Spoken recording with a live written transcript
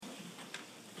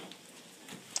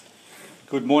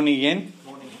Good morning again.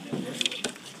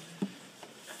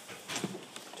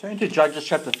 Turn to Judges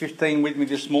chapter 15 with me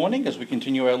this morning as we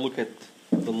continue our look at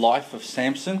the life of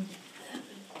Samson.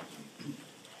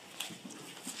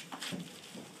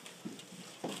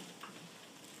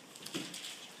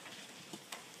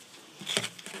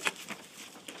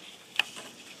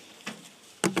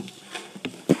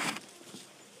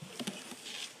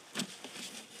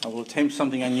 I will attempt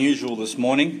something unusual this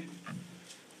morning,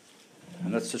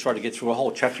 and that's to try to get through a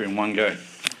whole chapter in one go.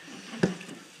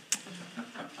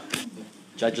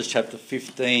 Judges chapter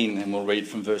 15, and we'll read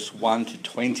from verse 1 to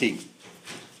 20.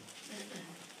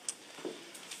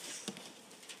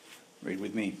 Read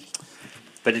with me.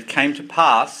 But it came to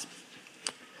pass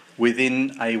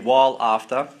within a while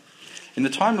after, in the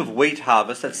time of wheat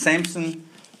harvest, that Samson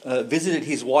visited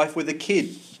his wife with a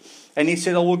kid. And he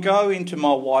said, I will go into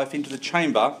my wife into the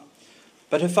chamber.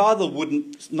 But her father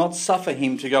would not suffer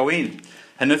him to go in.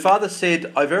 And her father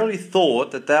said, I verily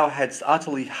thought that thou hadst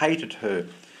utterly hated her.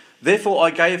 Therefore I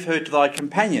gave her to thy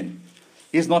companion.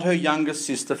 Is not her younger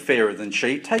sister fairer than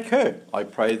she? Take her, I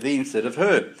pray thee, instead of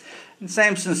her. And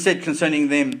Samson said concerning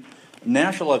them,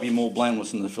 Now shall I be more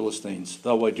blameless than the Philistines,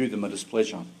 though I do them a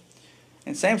displeasure.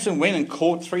 And Samson went and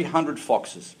caught 300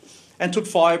 foxes, and took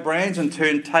firebrands, and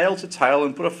turned tail to tail,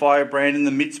 and put a firebrand in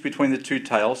the midst between the two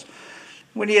tails.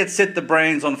 When he had set the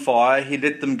brands on fire, he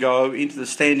let them go into the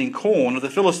standing corn of the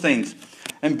Philistines,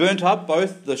 and burnt up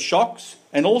both the shocks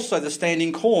and also the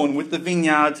standing corn with the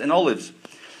vineyards and olives.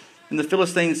 And the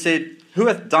Philistines said, Who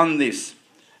hath done this?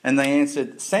 And they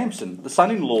answered, Samson, the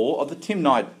son-in-law of the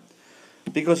Timnite,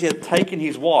 because he had taken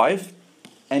his wife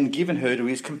and given her to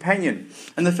his companion.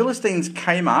 And the Philistines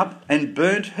came up and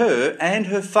burnt her and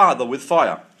her father with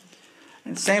fire.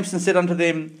 And Samson said unto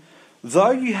them,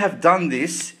 Though you have done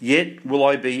this, yet will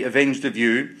I be avenged of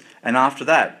you, and after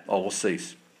that I will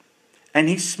cease. And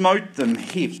he smote them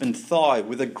hip and thigh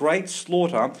with a great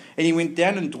slaughter, and he went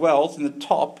down and dwelt in the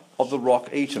top of the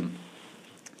rock Etam.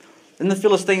 Then the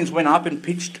Philistines went up and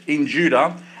pitched in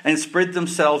Judah, and spread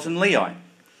themselves in Lehi.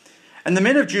 And the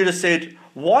men of Judah said,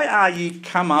 Why are ye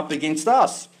come up against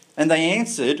us? And they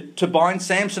answered, To bind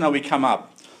Samson are we come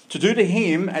up, to do to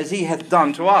him as he hath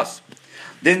done to us.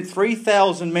 Then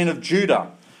 3,000 men of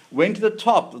Judah went to the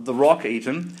top of the rock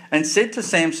Etam, and said to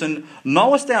Samson,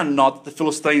 Knowest thou not that the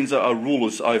Philistines are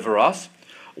rulers over us?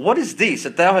 What is this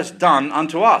that thou hast done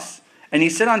unto us? And he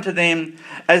said unto them,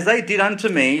 As they did unto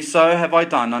me, so have I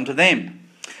done unto them.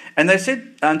 And they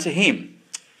said unto him,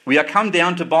 We are come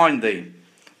down to bind thee,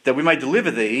 that we may deliver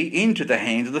thee into the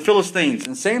hands of the Philistines.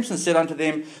 And Samson said unto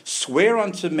them, Swear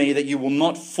unto me that you will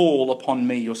not fall upon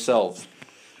me yourselves.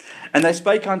 And they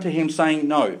spake unto him, saying,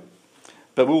 No,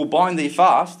 but we will bind thee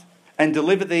fast, and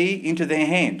deliver thee into their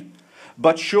hand.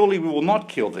 But surely we will not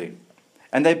kill thee.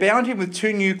 And they bound him with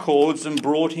 2 new cords, and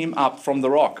brought him up from the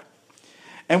rock.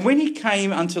 And when he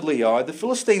came unto Lehi, the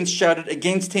Philistines shouted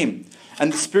against him.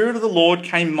 And the Spirit of the Lord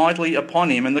came mightily upon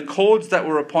him, and the cords that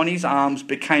were upon his arms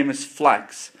became as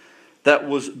flax that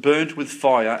was burnt with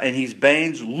fire, and his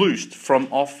bands loosed from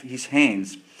off his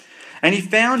hands. And he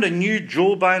found a new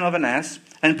jawbone of an ass,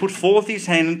 and put forth his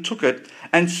hand and took it,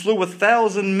 and slew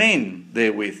 1,000 men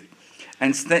therewith.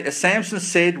 And Samson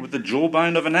said with the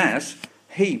jawbone of an ass,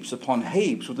 Heaps upon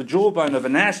heaps, with the jawbone of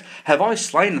an ass have I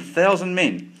slain 1,000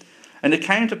 men. And it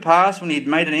came to pass, when he had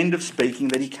made an end of speaking,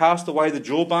 that he cast away the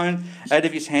jawbone out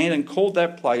of his hand, and called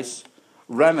that place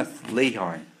Ramath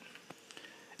Lehi.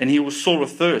 And he was sore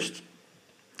athirst,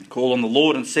 called on the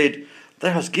Lord, and said,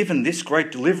 Thou hast given this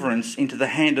great deliverance into the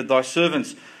hand of thy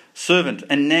servant,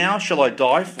 and now shall I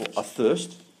die for a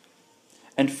thirst,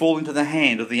 and fall into the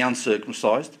hand of the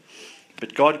uncircumcised?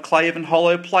 But God clave an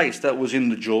hollow place that was in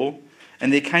the jaw,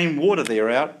 and there came water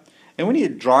thereout. And when he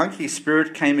had drunk, his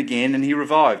spirit came again, and he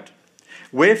revived.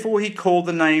 Wherefore he called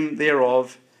the name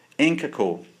thereof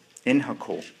Enhakkore,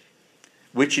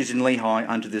 which is in Lehi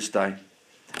unto this day.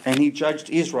 And he judged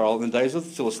Israel in the days of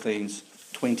the Philistines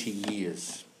 20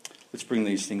 years. Let's bring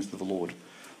these things to the Lord.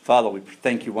 Father, we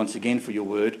thank you once again for your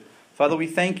word. Father, we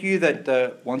thank you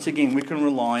that once again we can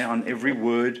rely on every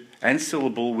word and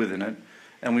syllable within it,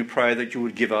 and we pray that you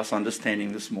would give us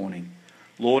understanding this morning.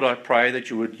 Lord, I pray that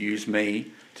you would use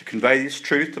me to convey this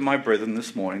truth to my brethren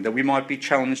this morning, that we might be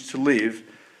challenged to live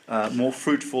more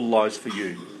fruitful lives for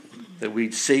you, that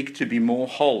we'd seek to be more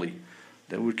holy,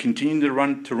 that we'd continue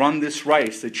to run this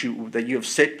race that you have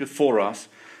set before us,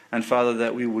 and Father,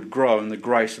 that we would grow in the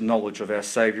grace and knowledge of our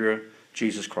Saviour,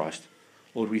 Jesus Christ.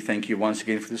 Lord, we thank you once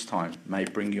again for this time. May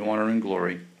it bring you honour and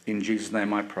glory. In Jesus'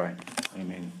 name I pray.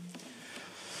 Amen.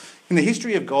 In the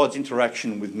history of God's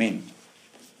interaction with men,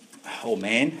 or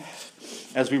man,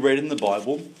 as we read in the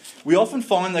Bible, we often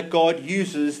find that God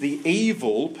uses the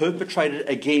evil perpetrated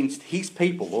against his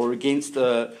people or against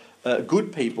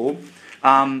good people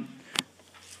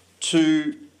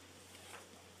to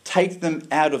take them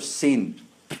out of sin,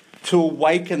 to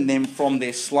awaken them from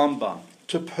their slumber,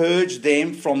 to purge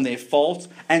them from their faults,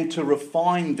 and to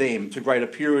refine them to greater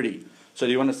purity. So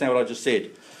do you understand what I just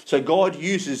said? So God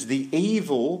uses the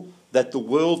evil that the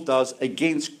world does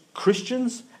against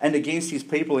Christians and against his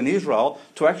people in Israel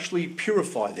to actually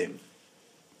purify them,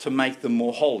 to make them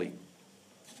more holy.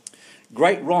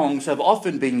 Great wrongs have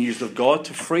often been used of God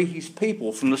to free his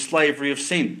people from the slavery of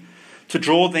sin, to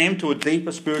draw them to a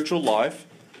deeper spiritual life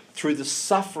through the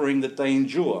suffering that they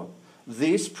endure.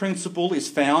 This principle is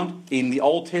found in the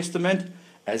Old Testament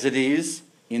as it is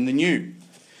in the New.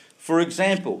 For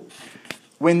example,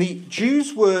 when the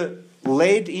Jews were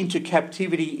led into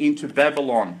captivity into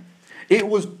Babylon,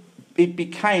 it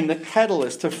became the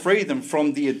catalyst to free them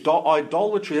from the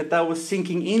idolatry that they were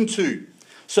sinking into.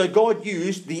 So God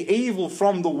used the evil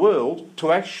from the world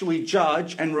to actually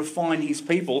judge and refine his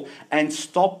people and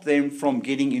stop them from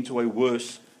getting into a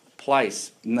worse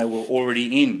place than they were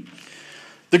already in.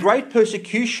 The great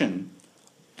persecution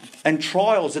and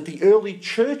trials that the early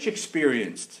church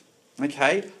experienced,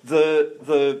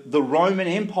 the Roman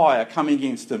Empire coming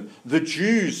against them, the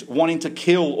Jews wanting to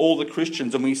kill all the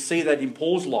Christians, and we see that in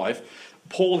Paul's life.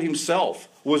 Paul himself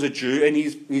was a Jew, and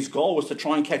his goal was to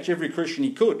try and catch every Christian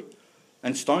he could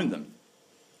and stone them.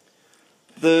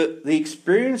 The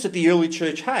experience that the early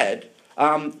church had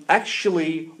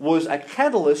actually was a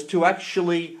catalyst to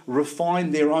actually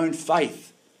refine their own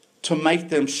faith, to make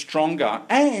them stronger,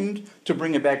 and to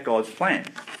bring about God's plan.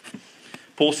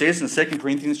 Paul says in 2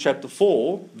 Corinthians chapter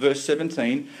 4, verse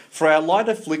 17, "For our light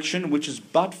affliction, which is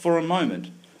but for a moment,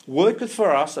 worketh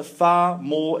for us a far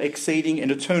more exceeding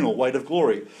and eternal weight of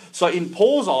glory." So in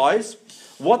Paul's eyes,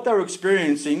 what they were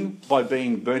experiencing by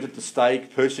being burnt at the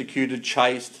stake, persecuted,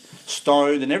 chased,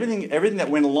 stoned, and everything that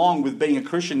went along with being a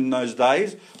Christian in those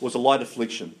days was a light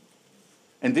affliction,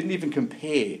 and didn't even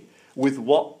compare with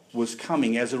what was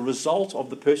coming as a result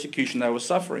of the persecution they were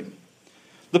suffering.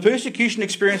 The persecution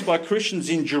experienced by Christians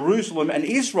in Jerusalem and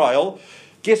Israel,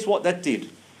 guess what that did?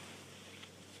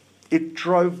 It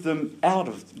drove them out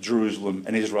of Jerusalem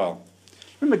and Israel.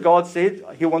 Remember,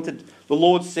 the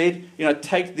Lord said,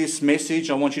 take this message.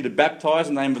 I want you to baptize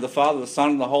in the name of the Father, the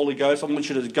Son, and the Holy Ghost. I want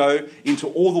you to go into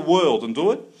all the world and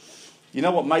do it. You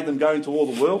know what made them go into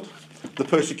all the world? The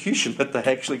persecution that they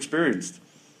actually experienced.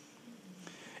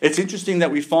 It's interesting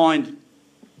that we find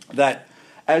that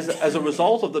as a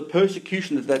result of the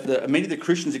persecution that many of the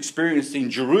Christians experienced in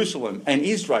Jerusalem and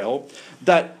Israel,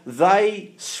 that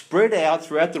they spread out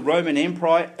throughout the Roman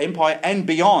Empire and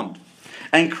beyond,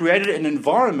 and created an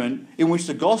environment in which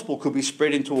the gospel could be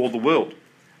spread into all the world.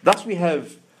 Thus we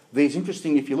have these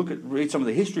interesting, if you read some of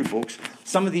the history books,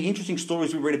 some of the interesting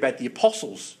stories we read about the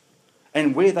apostles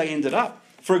and where they ended up.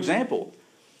 For example,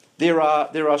 there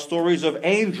are stories of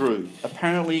Andrew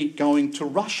apparently going to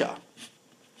Russia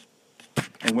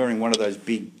and wearing one of those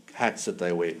big hats that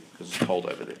they wear because it's cold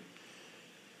over there.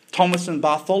 Thomas and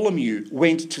Bartholomew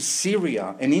went to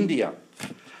Syria and India.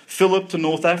 Philip to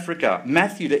North Africa,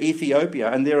 Matthew to Ethiopia,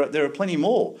 and there are plenty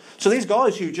more. So these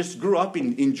guys who just grew up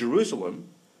in Jerusalem,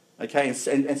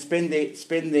 and spend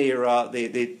their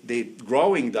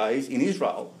growing days in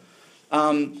Israel,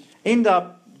 end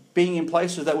up being in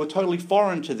places that were totally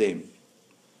foreign to them.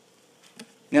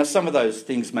 Now, some of those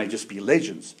things may just be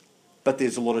legends, but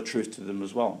there's a lot of truth to them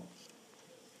as well.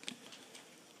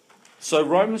 So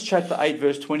Romans chapter 8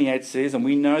 verse 28 says, "And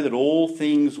we know that all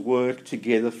things work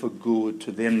together for good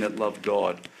to them that love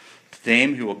God, to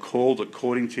them who are called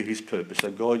according to his purpose." So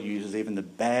God uses even the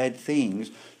bad things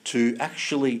to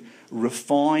actually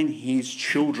refine his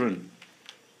children.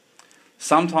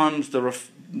 Sometimes the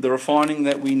refining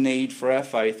that we need for our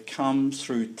faith comes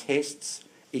through tests,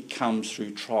 it comes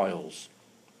through trials.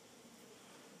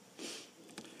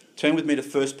 Turn with me to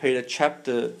 1 Peter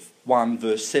chapter 1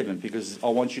 verse 7, because I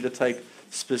want you to take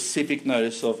specific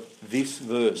notice of this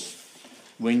verse.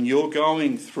 When you're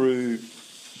going through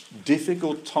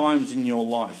difficult times in your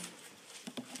life,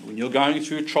 when you're going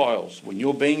through trials, when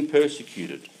you're being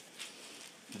persecuted,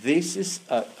 this is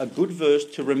a good verse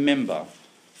to remember.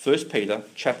 1 Peter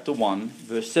chapter 1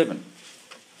 verse 7.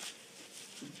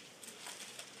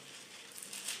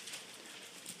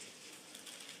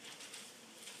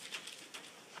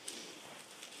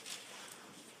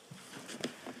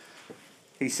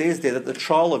 He says there that the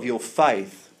trial of your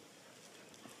faith,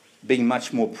 being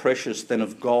much more precious than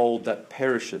of gold that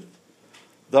perisheth,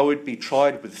 though it be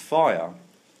tried with fire,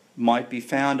 might be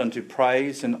found unto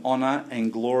praise and honour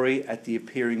and glory at the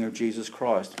appearing of Jesus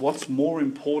Christ. What's more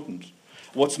important?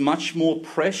 What's much more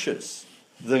precious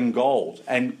than gold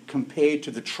and compared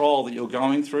to the trial that you're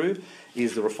going through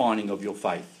is the refining of your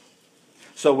faith.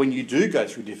 So when you do go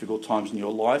through difficult times in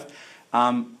your life,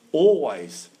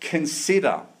 always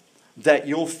consider that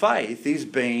your faith is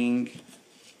being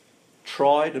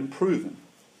tried and proven.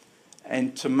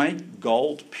 And to make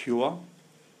gold pure,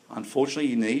 unfortunately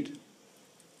you need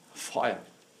fire.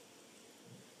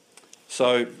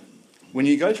 So when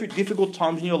you go through difficult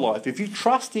times in your life, if you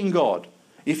trust in God,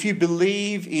 if you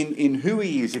believe in who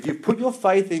He is, if you put your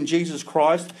faith in Jesus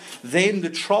Christ, then the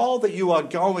trial that you are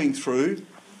going through,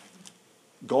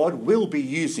 God will be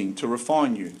using to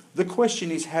refine you. The question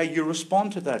is how you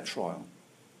respond to that trial.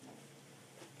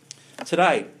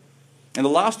 Today, in the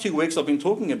last 2 weeks, I've been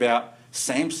talking about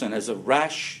Samson as a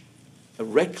rash, a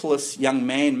reckless young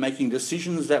man making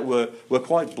decisions that were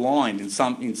quite blind in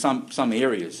some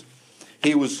areas.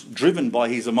 He was driven by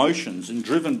his emotions and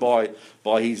driven by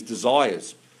his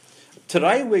desires.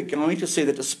 Today we're going to see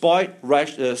that despite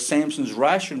Samson's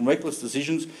rash and reckless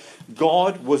decisions,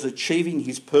 God was achieving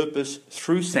His purpose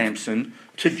through Samson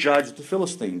to judge the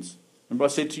Philistines. Remember I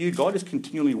said to you, God is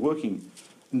continually working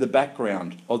in the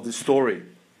background of the story.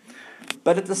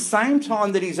 But at the same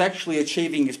time that He's actually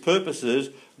achieving His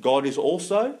purposes, God is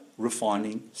also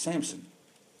refining Samson.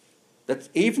 That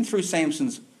even through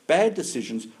Samson's bad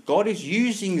decisions, God is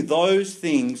using those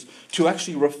things to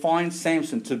actually refine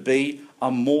Samson to be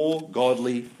a more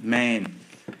godly man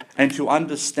and to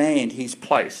understand his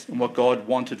place and what God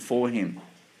wanted for him.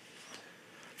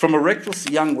 From a reckless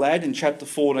young lad in chapter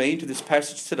 14 to this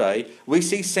passage today, we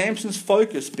see Samson's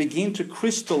focus begin to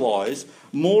crystallise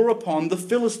more upon the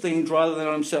Philistines rather than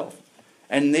on himself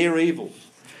and their evil,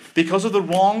 because of the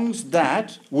wrongs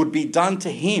that would be done to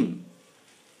him.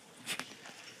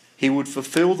 He would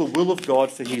fulfill the will of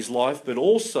God for his life, but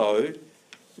also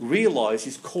realise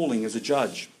his calling as a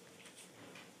judge.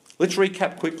 Let's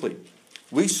recap quickly.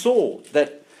 We saw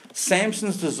that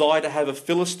Samson's desire to have a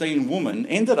Philistine woman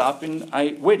ended up in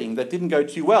a wedding that didn't go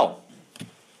too well.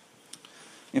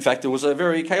 In fact, it was a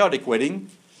very chaotic wedding.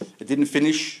 It didn't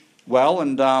finish well,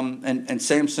 and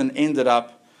Samson ended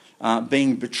up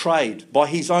being betrayed by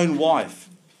his own wife.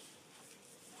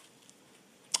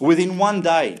 Within one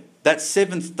day, that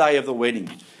 7th day of the wedding,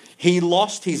 he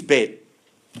lost his bet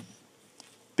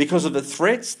because of the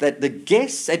threats that the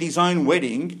guests at his own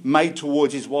wedding made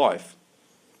towards his wife.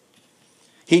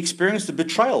 He experienced the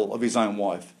betrayal of his own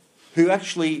wife, who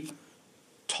actually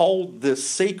told the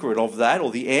secret of that, or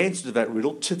the answer to that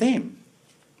riddle, to them.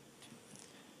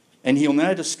 And he'll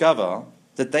now discover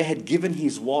that they had given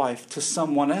his wife to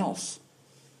someone else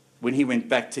when he went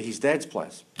back to his dad's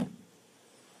place.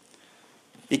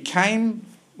 It came...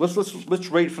 Let's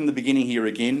read from the beginning here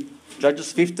again.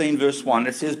 Judges 15 verse 1.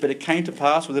 It says, "But it came to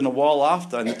pass within a while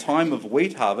after, in the time of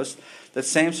wheat harvest, that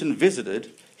Samson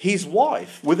visited his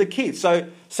wife with a kid." So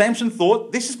Samson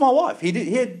thought, this is my wife. He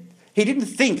didn't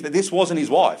think that this wasn't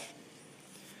his wife.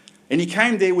 And he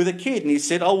came there with a kid and he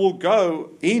said, "I will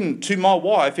go in to my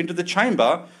wife into the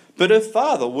chamber," but her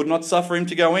father would not suffer him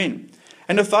to go in.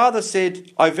 And her father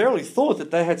said, "I verily thought that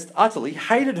they had utterly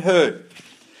hated her.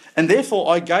 And therefore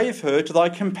I gave her to thy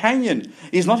companion.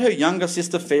 Is not her younger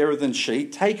sister fairer than she?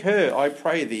 Take her, I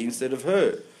pray thee, instead of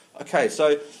her." Okay,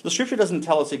 so the scripture doesn't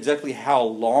tell us exactly how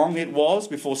long it was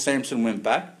before Samson went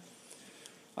back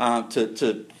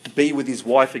to be with his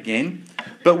wife again.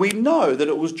 But we know that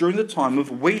it was during the time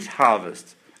of wheat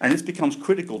harvest. And this becomes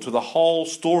critical to the whole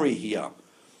story here.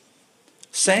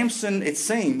 Samson, it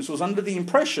seems, was under the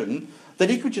impression that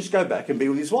he could just go back and be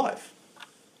with his wife.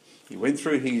 He went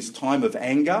through his time of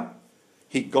anger.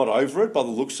 He got over it by the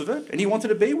looks of it, and he wanted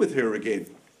to be with her again.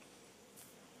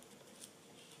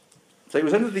 So he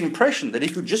was under the impression that he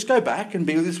could just go back and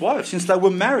be with his wife since they were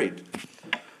married.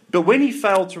 But when he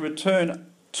failed to return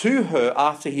to her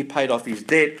after he paid off his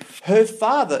debt, her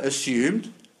father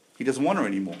assumed he doesn't want her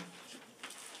anymore.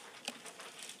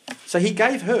 So he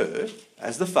gave her,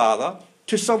 as the father,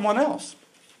 to someone else.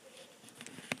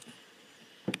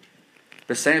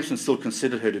 But Samson still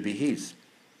considered her to be his.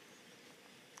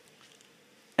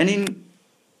 And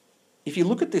if you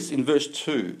look at this in verse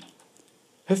 2,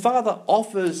 her father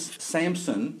offers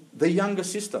Samson the younger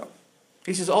sister.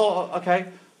 He says, "Oh, okay,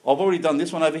 I've already done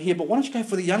this one over here, but why don't you go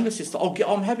for the younger sister?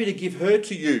 I'm happy to give her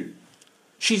to you.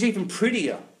 She's even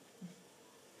prettier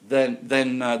than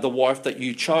the wife that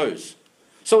you chose."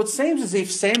 So it seems as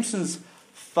if Samson's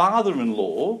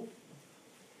father-in-law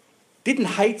didn't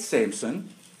hate Samson,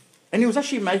 and he was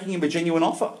actually making him a genuine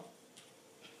offer.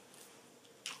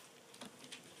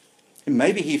 And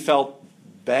maybe he felt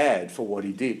bad for what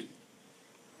he did.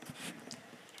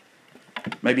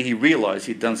 Maybe he realised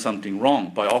he'd done something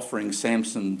wrong by offering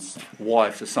Samson's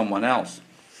wife to someone else.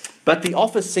 But the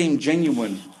offer seemed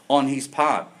genuine on his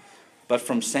part. But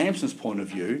from Samson's point of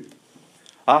view,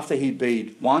 after he'd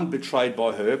been, betrayed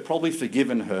by her, probably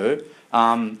forgiven her,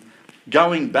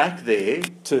 going back there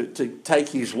to take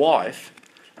his wife,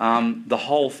 the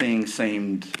whole thing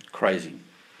seemed crazy.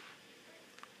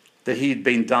 That he had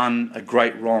been done a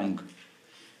great wrong.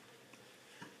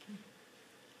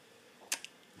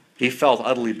 He felt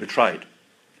utterly betrayed.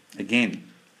 Again.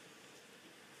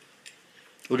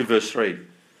 Look at verse 3.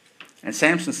 And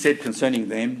Samson said concerning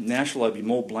them, now shall I be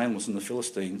more blameless than the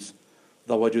Philistines,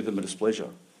 though I do them a displeasure.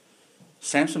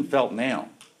 Samson felt now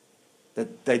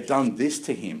that they'd done this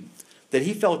to him, that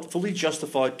he felt fully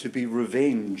justified to be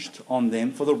revenged on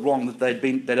them for the wrong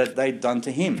that they'd done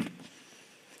to him.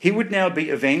 He would now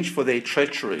be avenged for their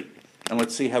treachery. And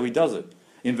let's see how he does it.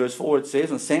 In verse 4 it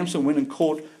says, and Samson went and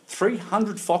caught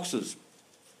 300 foxes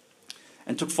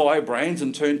and took firebrands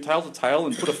and turned tail to tail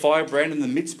and put a firebrand in the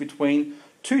midst between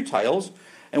two tails.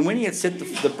 And when he had set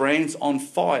the brands on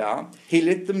fire, he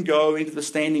let them go into the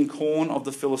standing corn of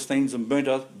the Philistines and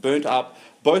burnt up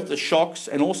both the shocks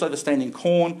and also the standing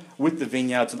corn with the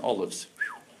vineyards and olives.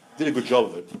 Did a good job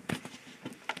of it.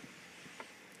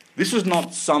 This was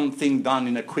not something done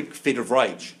in a quick fit of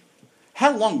rage.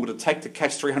 How long would it take to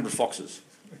catch 300 foxes?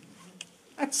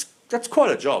 That's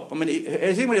quite a job. I mean,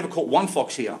 has anyone ever caught one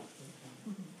fox here?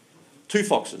 2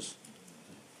 foxes?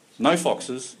 No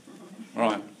foxes? All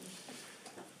right.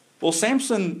 Well,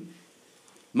 Samson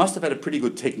must have had a pretty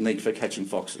good technique for catching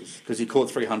foxes because he caught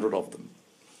 300 of them.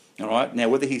 All right. Now,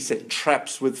 whether he set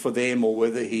traps for them or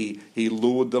whether he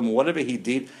lured them or whatever he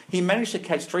did, he managed to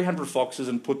catch 300 foxes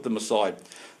and put them aside.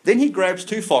 Then he grabs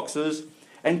 2 foxes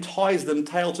and ties them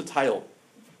tail to tail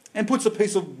and puts a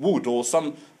piece of wood or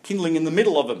some kindling in the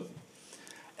middle of them.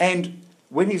 And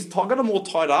when he's got them all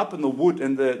tied up and the wood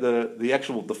and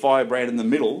the firebrand in the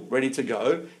middle, ready to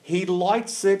go, he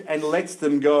lights it and lets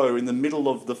them go in the middle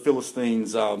of the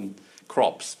Philistines'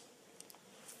 crops.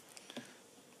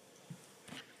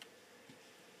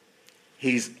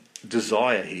 His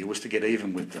desire here was to get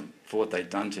even with them for what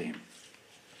they'd done to him,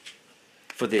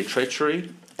 for their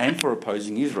treachery and for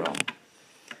opposing Israel.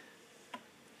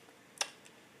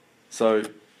 So,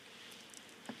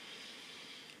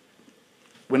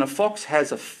 when a fox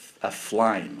has a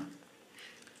flame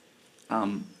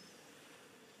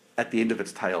at the end of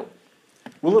its tail,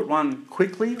 will it run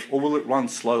quickly or will it run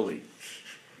slowly?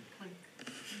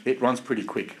 It runs pretty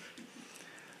quick.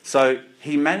 So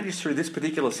he managed through this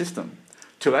particular system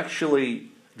to actually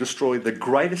destroy the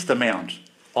greatest amount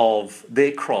of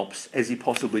their crops as he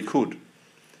possibly could.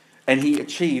 And he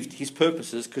achieved his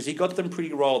purposes because he got them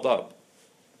pretty riled up.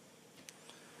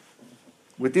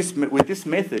 With this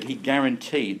method, he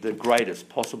guaranteed the greatest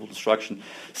possible destruction.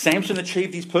 Samson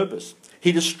achieved his purpose.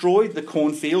 He destroyed the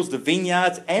cornfields, the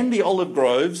vineyards, and the olive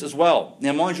groves as well.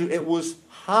 Now, mind you, it was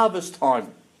harvest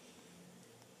time.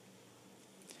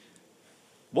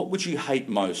 What would you hate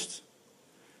most?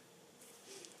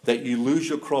 That you lose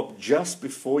your crop just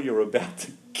before you're about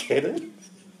to get it?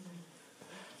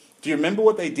 Do you remember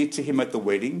what they did to him at the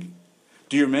wedding?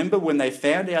 Do you remember when they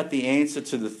found out the answer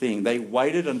to the thing, they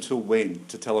waited until when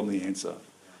to tell him the answer?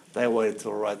 They waited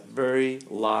till right very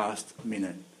last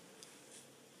minute.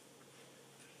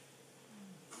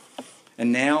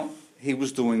 And now he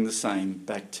was doing the same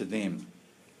back to them.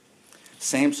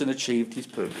 Samson achieved his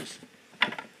purpose.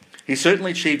 He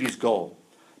certainly achieved his goal.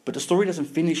 But the story doesn't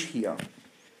finish here.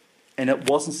 And it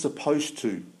wasn't supposed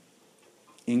to.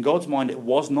 In God's mind, it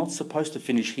was not supposed to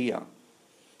finish here.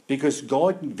 Because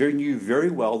God knew very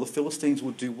well the Philistines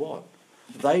would do what?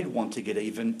 They'd want to get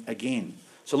even again.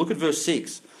 So look at verse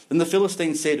 6. Then the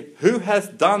Philistines said, who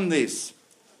hath done this?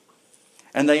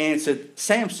 And they answered,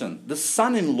 Samson, the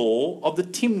son-in-law of the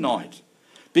Timnite,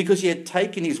 because he had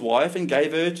taken his wife and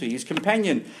gave her to his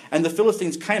companion. And the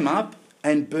Philistines came up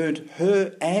and burnt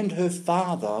her and her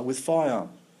father with fire.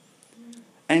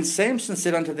 And Samson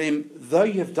said unto them, though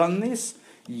you have done this,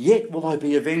 yet will I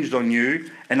be avenged on you,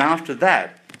 and after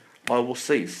that I will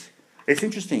cease. It's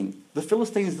interesting. The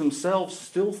Philistines themselves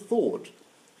still thought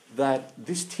that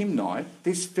this Timnite,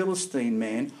 this Philistine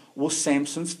man, was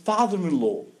Samson's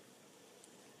father-in-law.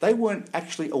 They weren't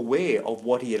actually aware of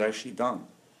what he had actually done.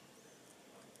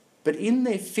 But in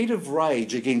their fit of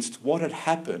rage against what had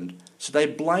happened, so they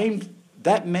blamed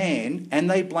that man and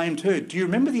they blamed her. Do you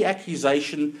remember the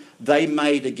accusation they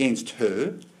made against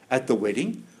her at the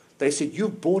wedding? They said,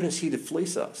 you've brought us here to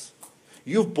fleece us.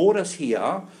 you've brought us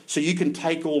here so you can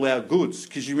take all our goods.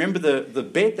 Because you remember the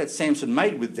bet that Samson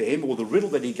made with them, or the riddle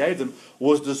that he gave them,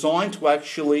 was designed to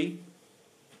actually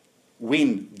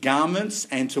win garments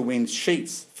and to win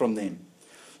sheets from them.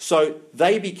 So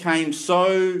they became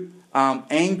so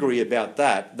angry about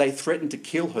that, they threatened to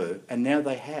kill her, and now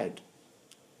they had.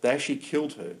 They actually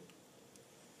killed her.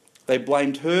 They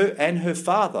blamed her and her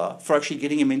father for actually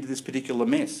getting him into this particular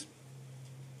mess.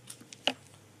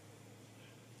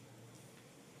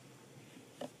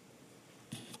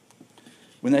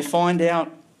 When they find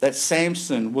out that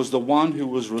Samson was the one who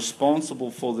was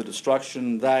responsible for the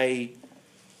destruction, they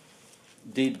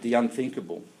did the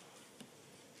unthinkable.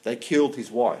 They killed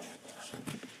his wife,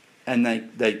 and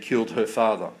they killed her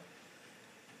father.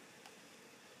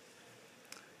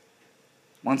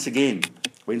 Once again,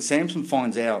 when Samson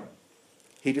finds out,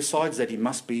 he decides that he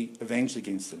must be avenged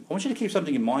against them. I want you to keep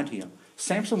something in mind here.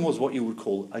 Samson was what you would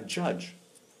call a judge.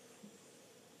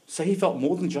 So he felt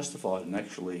more than justified in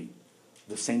actually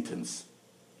the sentence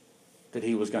that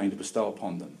he was going to bestow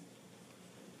upon them.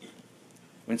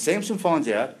 When Samson finds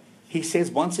out, he says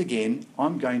once again,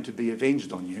 I'm going to be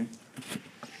avenged on you.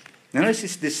 Now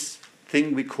notice this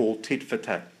thing we call tit for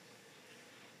tat.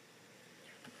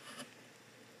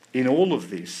 In all of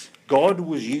this, God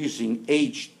was using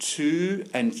each to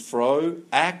and fro,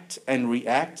 act and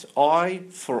react, eye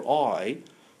for eye,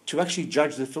 to actually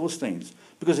judge the Philistines.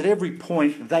 Because at every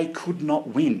point, they could not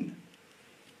win.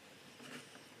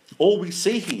 All we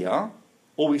see here,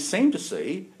 all we seem to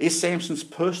see, is Samson's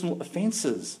personal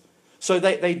offences. So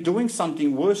they're doing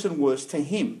something worse and worse to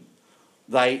him.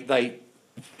 They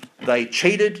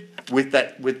cheated with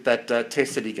that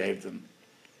test that he gave them.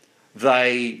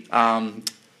 They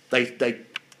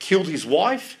killed his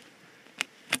wife.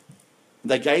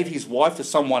 They gave his wife to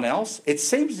someone else. It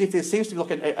seems as if there seems to be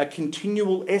like a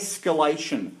continual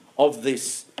escalation of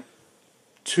this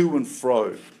to and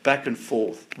fro, back and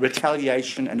forth,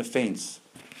 retaliation and offence.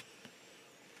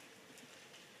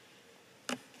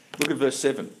 Look at verse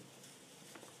 7.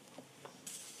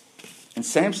 And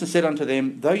Samson said unto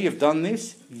them, though you have done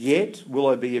this, yet will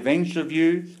I be avenged of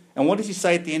you. And what does he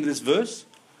say at the end of this verse?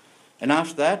 And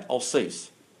after that, I'll cease.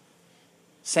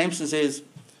 Samson says,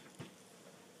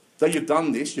 though you've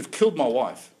done this, you've killed my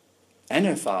wife and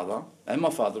her father and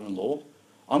my father-in-law,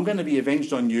 I'm going to be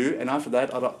avenged on you, and after that,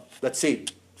 that's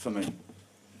it for me.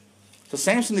 So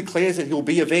Samson declares that he'll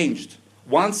be avenged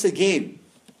once again.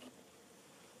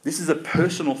 This is a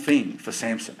personal thing for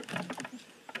Samson.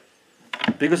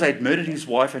 Because they'd murdered his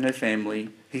wife and her family,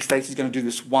 he states he's going to do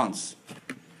this once.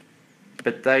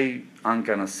 But they aren't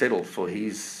going to settle for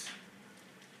his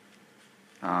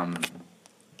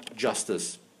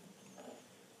justice.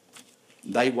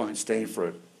 They won't stand for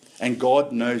it. And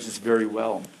God knows this very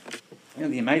well. You know,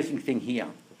 the amazing thing here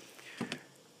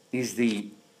is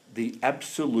the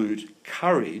absolute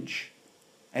courage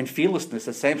and fearlessness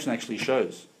that Samson actually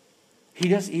shows. He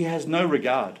has no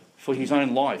regard for his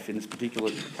own life in this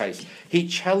particular case. He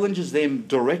challenges them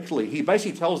directly. He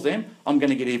basically tells them, I'm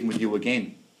going to get even with you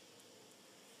again.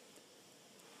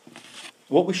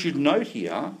 What we should note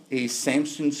here is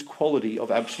Samson's quality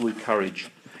of absolute courage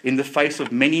in the face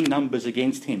of many numbers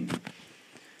against him. Can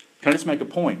I just make a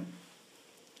point?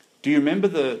 Do you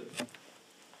remember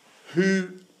who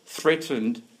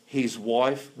threatened his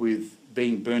wife with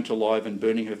being burnt alive and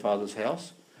burning her father's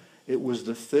house? It was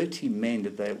the 30 men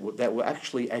that were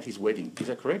actually at his wedding. Is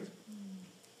that correct?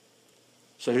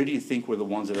 So who do you think were the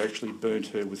ones that actually burnt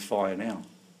her with fire now?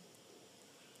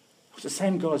 It was the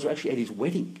same guys who were actually at his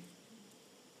wedding.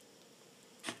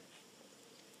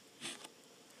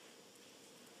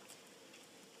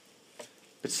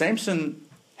 But Samson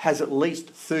has at least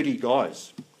 30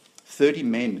 guys, 30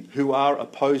 men who are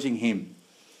opposing him.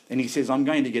 And he says, I'm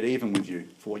going to get even with you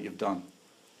for what you've done.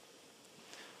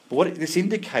 But what this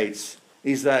indicates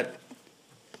is that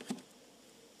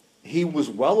he was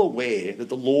well aware that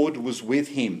the Lord was with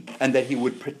him and that he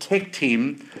would protect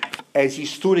him as he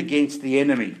stood against the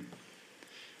enemy.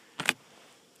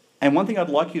 And one thing I'd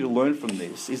like you to learn from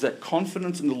this is that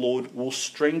confidence in the Lord will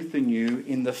strengthen you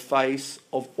in the face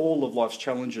of all of life's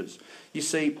challenges. You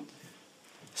see,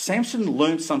 Samson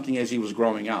learned something as he was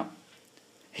growing up.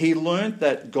 He learned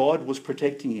that God was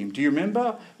protecting him. Do you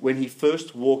remember when he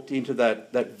first walked into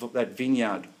that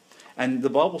vineyard? And the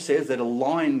Bible says that a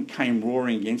lion came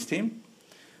roaring against him.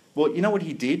 Well, you know what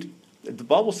he did? The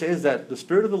Bible says that the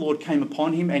Spirit of the Lord came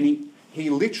upon him and he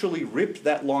literally ripped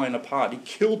that lion apart. He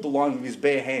killed the lion with his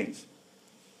bare hands.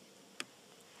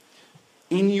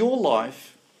 In your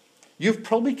life, you've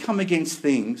probably come against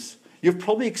things, you've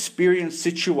probably experienced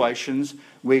situations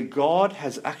where God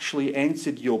has actually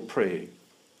answered your prayer.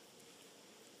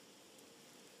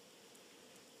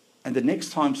 And the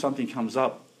next time something comes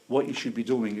up, what you should be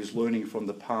doing is learning from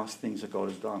the past things that God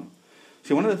has done.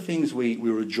 See, one of the things we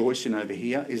rejoice in over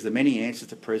here is the many answers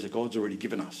to prayers that God's already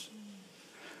given us.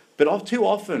 But too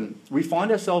often, we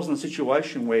find ourselves in a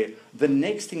situation where the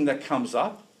next thing that comes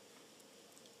up,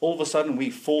 all of a sudden we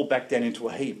fall back down into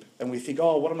a heap and we think,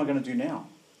 oh, what am I going to do now?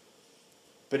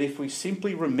 But if we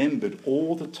simply remembered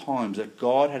all the times that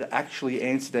God had actually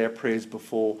answered our prayers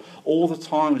before, all the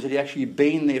times that He actually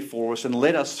been there for us and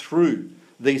led us through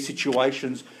these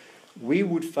situations, we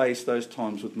would face those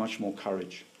times with much more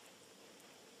courage.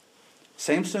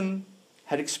 Samson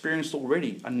had experienced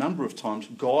already a number of times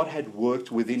God had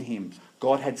worked within him.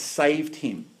 God had saved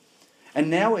him. And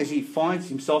now as he finds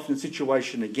himself in a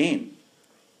situation again,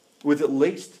 with at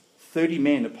least 30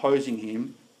 men opposing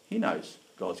him, he knows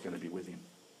God's going to be with him.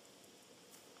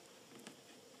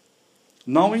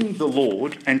 Knowing the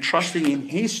Lord and trusting in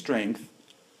His strength,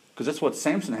 because that's what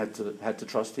Samson had to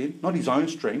trust in, not his own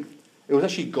strength. It was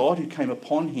actually God who came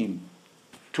upon him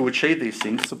to achieve these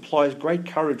things, supplies great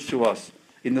courage to us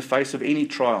in the face of any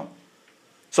trial.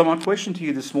 So my question to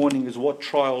you this morning is, what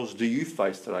trials do you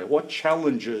face today? What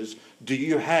challenges do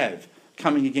you have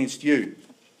coming against you?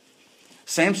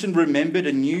 Samson remembered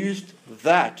and used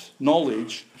that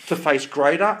knowledge to face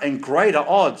greater and greater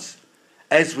odds,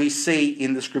 as we see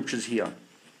in the scriptures here.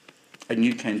 And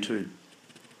you can too.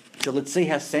 So let's see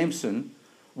how Samson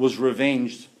was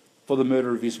revenged for the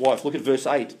murder of his wife. Look at verse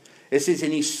 8. It says,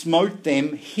 and he smote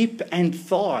them hip and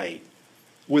thigh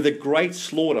with a great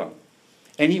slaughter.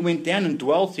 And he went down and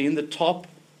dwelt in the top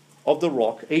of the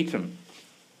rock, Etam.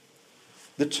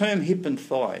 The term hip and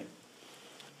thigh.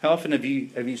 How often have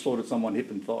you slaughtered someone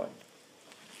hip and thigh?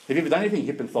 Have you ever done anything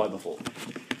hip and thigh before?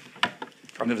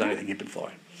 I've never done anything hip and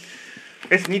thigh.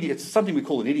 It's an idiom. It's something we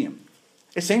call an idiom.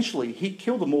 Essentially, he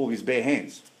killed them all with his bare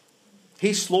hands.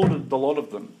 He slaughtered a lot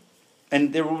of them.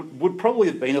 And there would probably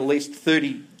have been at least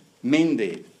 30 men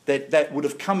there that would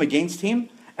have come against him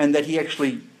and that he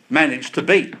actually managed to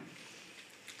beat.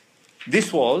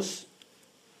 This was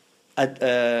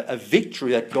a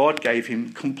victory that God gave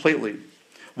him completely.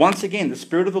 Once again, the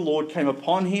Spirit of the Lord came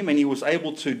upon him and he was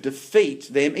able to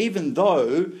defeat them, even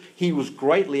though he was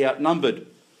greatly outnumbered.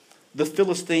 The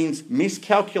Philistines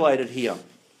miscalculated here,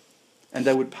 and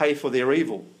they would pay for their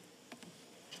evil.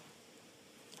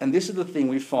 And this is the thing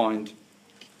we find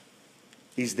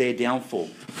is their downfall.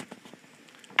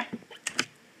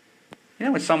 You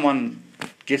know, when someone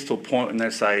gets to a point and they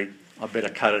say, I better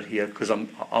cut it here because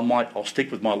I'll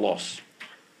stick with my loss.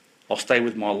 I'll stay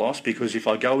with my loss because if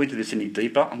I go into this any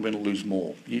deeper, I'm going to lose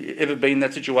more. You ever been in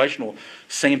that situation or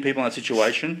seen people in that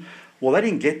situation? Well, they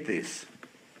didn't get this.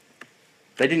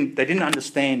 They didn't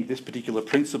understand this particular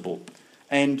principle.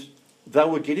 And they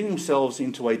were getting themselves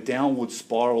into a downward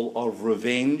spiral of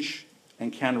revenge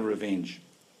and counter-revenge.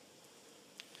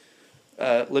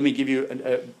 Let me give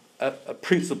you a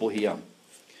principle here.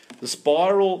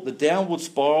 The downward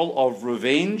spiral of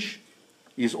revenge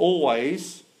is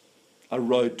always a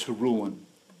road to ruin.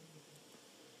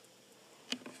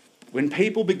 When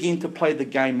people begin to play the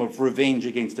game of revenge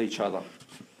against each other,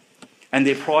 and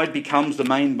their pride becomes the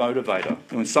main motivator.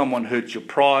 When someone hurts your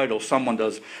pride, or someone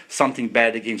does something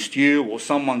bad against you, or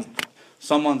someone's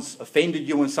offended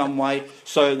you in some way,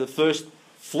 so the first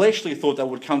fleshly thought that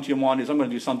would come to your mind is, I'm going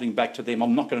to do something back to them,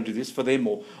 I'm not going to do this for them,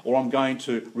 or I'm going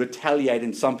to retaliate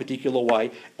in some particular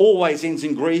way, always ends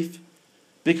in grief,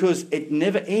 because it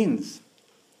never ends.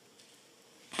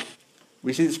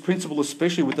 We see this principle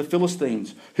especially with the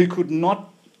Philistines, who could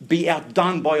not be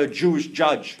outdone by a Jewish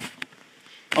judge.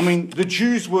 I mean, the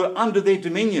Jews were under their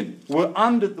dominion,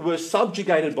 were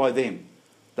subjugated by them.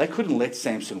 They couldn't let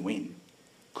Samson win.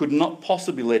 Could not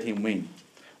possibly let him win.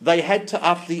 They had to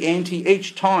up the ante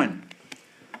each time.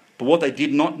 But what they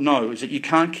did not know is that you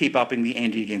can't keep upping the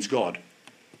ante against God.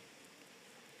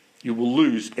 You will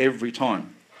lose every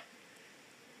time.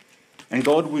 And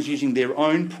God was using their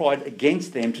own pride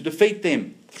against them to defeat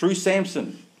them through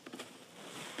Samson.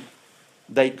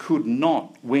 They could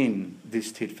not win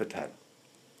this tit for tat.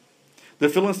 The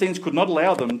Philistines could not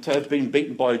allow them to have been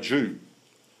beaten by a Jew.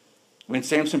 When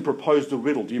Samson proposed a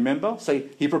riddle, do you remember? So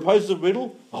he proposed a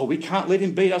riddle. Oh, we can't let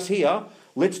him beat us here.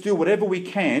 Let's do whatever we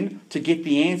can to get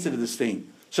the answer to this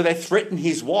thing. So they threatened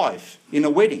his wife in a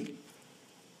wedding.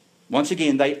 Once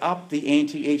again, they upped the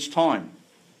ante each time.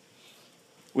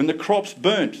 When the crops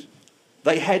burnt,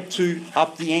 they had to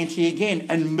up the ante again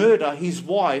and murder his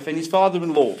wife and his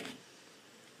father-in-law.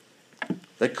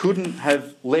 They couldn't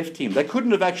have left him. They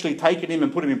couldn't have actually taken him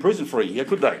and put him in prison for a year,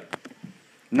 could they?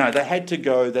 No, they had to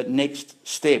go that next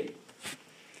step.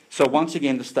 So once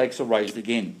again, the stakes are raised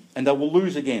again, and they will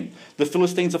lose again. The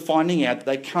Philistines are finding out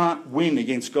they can't win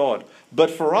against God. But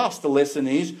for us, the lesson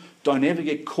is, don't ever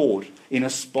get caught in a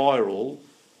spiral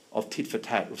of tit for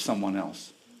tat with someone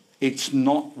else. It's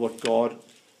not what God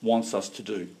wants us to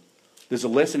do. There's a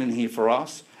lesson in here for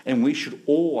us, and we should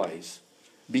always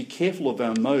be careful of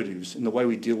our motives in the way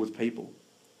we deal with people.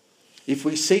 If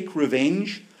we seek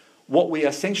revenge, what we are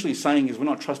essentially saying is we're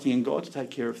not trusting in God to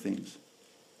take care of things.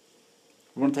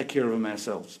 We want to take care of them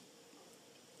ourselves.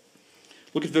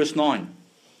 Look at verse 9.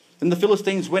 Then the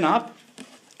Philistines went up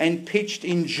and pitched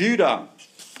in Judah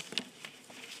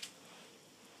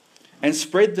and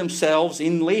spread themselves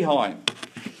in Lehi.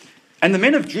 And the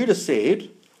men of Judah said,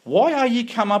 "Why are ye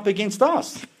come up against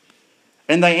us?"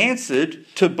 And they answered,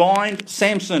 "To bind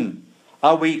Samson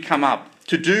are we come up,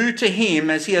 to do to him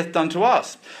as he hath done to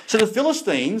us." So the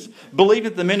Philistines believed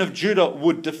that the men of Judah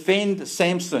would defend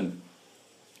Samson,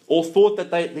 or thought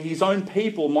that his own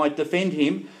people might defend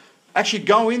him, actually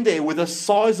go in there with a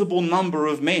sizable number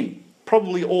of men,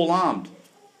 probably all armed.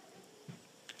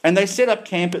 And they set up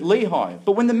camp at Lehi.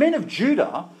 But when the men of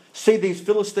Judah see these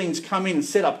Philistines come in and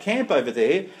set up camp over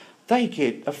there, they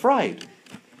get afraid.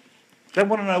 They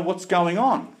want to know what's going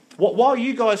on. Why are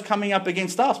you guys coming up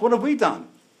against us? What have we done?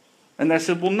 And they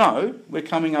said, well, no, we're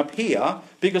coming up here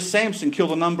because Samson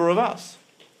killed a number of us.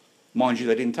 Mind you,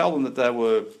 they didn't tell them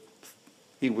that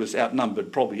he was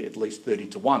outnumbered probably at least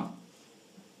 30-1.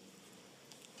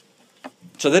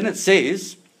 So then it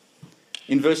says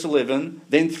in verse 11,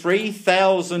 then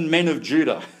 3,000 men of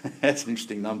Judah, that's an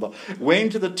interesting number,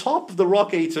 went to the top of the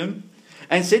rock Etam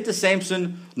and said to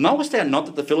Samson, "Knowest thou not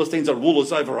that the Philistines are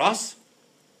rulers over us?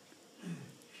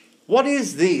 What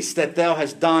is this that thou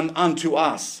hast done unto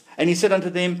us?" And he said unto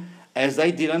them, "As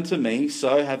they did unto me,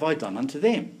 so have I done unto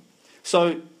them."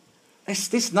 So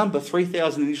this number,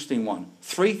 3,000, an interesting one.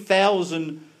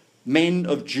 3,000 men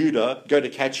of Judah go to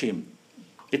catch him.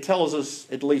 It tells us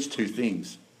at least two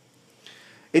things.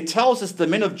 It tells us the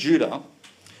men of Judah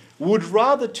would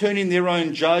rather turn in their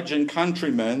own judge and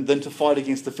countrymen than to fight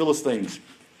against the Philistines.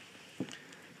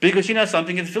 Because you know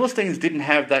something, if the Philistines didn't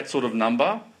have that sort of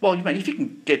number, well, if you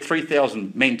can get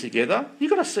 3,000 men together,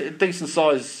 you've got a decent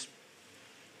sized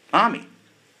army.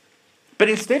 But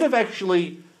instead of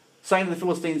actually saying to the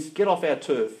Philistines, "Get off our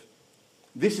turf,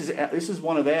 this is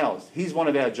one of ours, he's one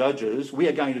of our judges, we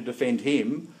are going to defend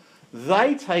him,"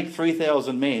 they take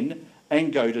 3,000 men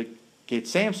and go to get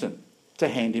Samson to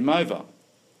hand him over.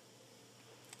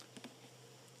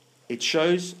 It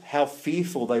shows how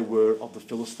fearful they were of the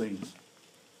Philistines.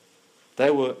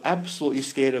 They were absolutely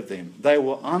scared of them. They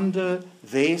were under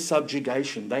their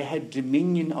subjugation. They had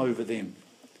dominion over them.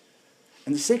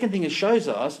 And the second thing it shows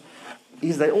us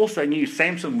is they also knew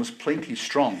Samson was plenty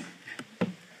strong.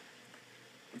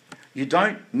 You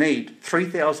don't need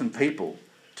 3,000 people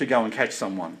to go and catch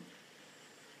someone.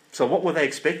 So what were they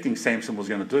expecting Samson was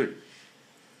going to do?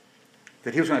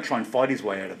 That he was going to try and fight his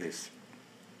way out of this.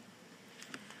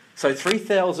 So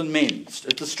 3,000 men,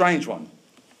 it's a strange one.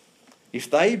 If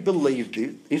they believed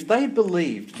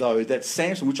though that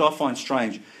Samson, which I find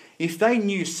strange, if they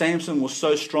knew Samson was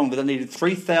so strong that they needed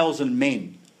 3,000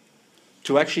 men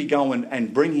to actually go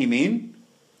and bring him in,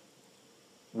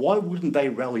 why wouldn't they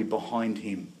rally behind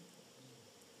him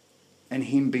and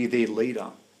him be their leader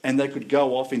and they could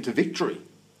go off into victory?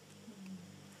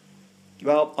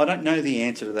 Well, I don't know the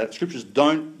answer to that. Scriptures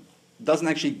doesn't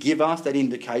actually give us that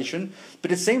indication,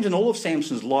 but it seems in all of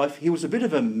Samson's life he was a bit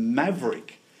of a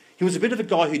maverick. He was a bit of a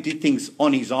guy who did things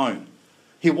on his own.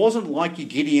 He wasn't like your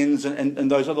Gideons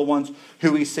and those other ones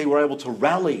who we see were able to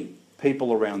rally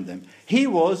people around them. He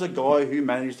was a guy who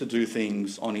managed to do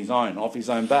things on his own, off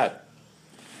his own bat.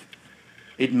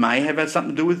 It may have had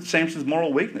something to do with Samson's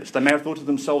moral weakness. They may have thought to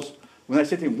themselves, when they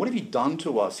said to him, "What have you done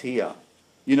to us here?"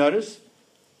 You notice?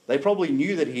 They probably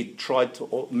knew that he'd tried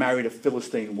to marry a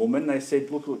Philistine woman. They said,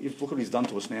 look what he's done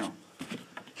to us now.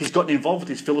 He's gotten involved with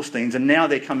these Philistines and now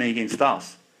they're coming against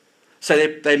us. So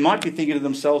they might be thinking to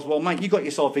themselves, well, mate, you got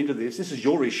yourself into this. This is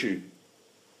your issue.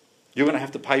 You're going to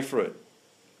have to pay for it.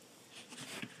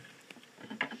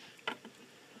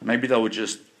 Maybe they were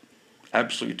just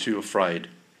absolutely too afraid.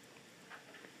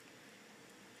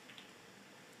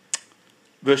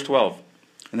 Verse 12,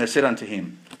 and they said unto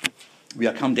him, "We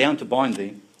are come down to bind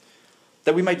thee,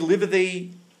 that we may deliver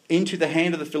thee into the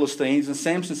hand of the Philistines." And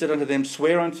Samson said unto them,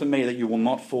 "Swear unto me that you will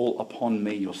not fall upon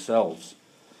me yourselves."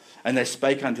 And they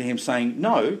spake unto him, saying,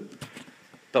 "No,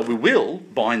 but we will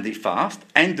bind thee fast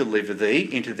and deliver thee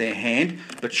into their hand,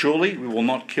 but surely we will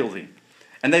not kill thee."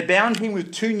 And they bound him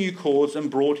with 2 new cords and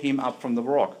brought him up from the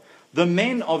rock. The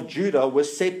men of Judah were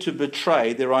set to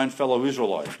betray their own fellow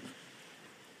Israelite.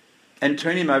 and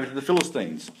turn him over to the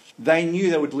Philistines. They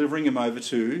knew they were delivering him over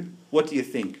to, what do you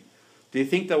think? Do you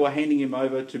think they were handing him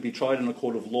over to be tried in a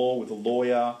court of law with a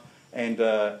lawyer and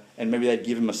maybe they'd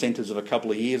give him a sentence of a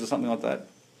couple of years or something like that?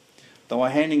 They were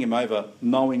handing him over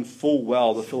knowing full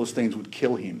well the Philistines would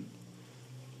kill him.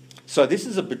 So this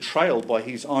is a betrayal by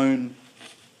his own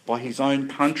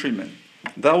countrymen.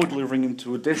 They were delivering him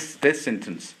to a death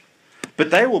sentence. But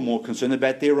they were more concerned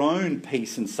about their own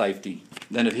peace and safety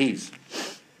than of his.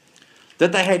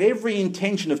 That they had every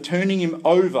intention of turning him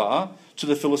over to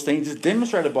the Philistines is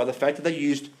demonstrated by the fact that they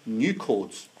used new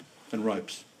cords and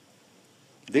ropes.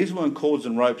 These weren't cords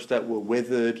and ropes that were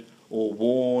weathered or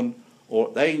worn, or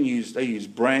they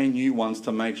used brand new ones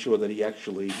to make sure that he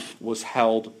actually was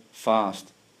held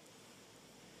fast.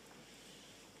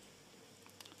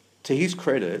 To his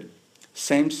credit,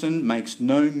 Samson makes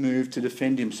no move to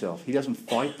defend himself. He doesn't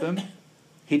fight them.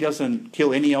 He doesn't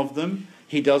kill any of them.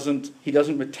 He doesn't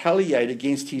retaliate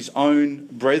against his own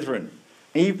brethren,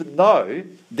 even though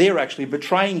they're actually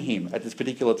betraying him at this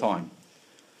particular time.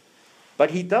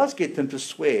 But he does get them to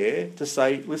swear, to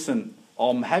say, listen,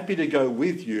 I'm happy to go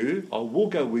with you, I will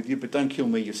go with you, but don't kill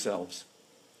me yourselves.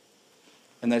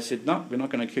 And they said, no, we're not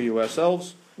going to kill you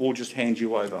ourselves, we'll just hand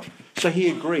you over. So he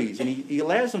agrees, and he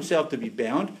allows himself to be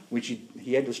bound, which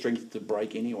he had the strength to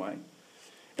break anyway.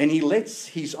 And he lets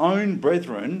his own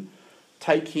brethren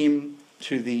take him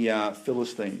to the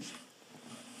Philistines.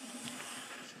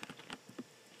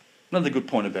 Another good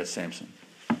point about Samson.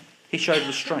 He showed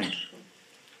restraint.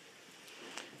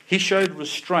 He showed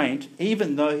restraint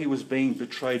even though he was being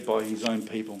betrayed by his own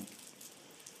people.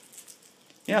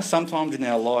 You know, sometimes in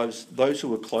our lives, those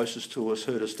who are closest to us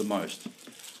hurt us the most.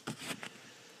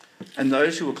 And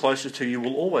those who are closest to you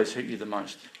will always hurt you the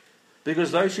most.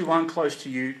 Because those who aren't close to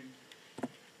you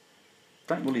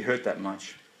don't really hurt that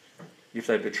much if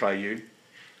they betray you.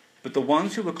 But the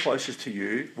ones who are closest to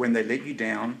you, when they let you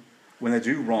down, when they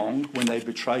do wrong, when they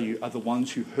betray you, are the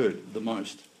ones who hurt the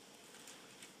most.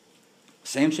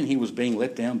 Samson, he was being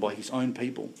let down by his own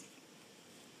people.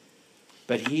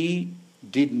 But he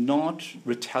did not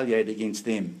retaliate against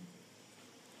them.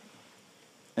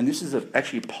 And this is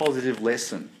actually a positive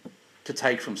lesson to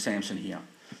take from Samson here.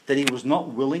 That he was not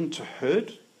willing to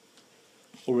hurt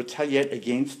or retaliate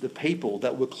against the people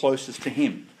that were closest to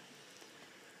him.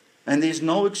 And there's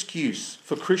no excuse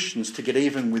for Christians to get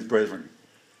even with brethren.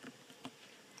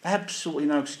 Absolutely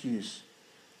no excuse.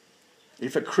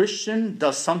 If a Christian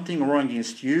does something wrong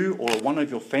against you, or one of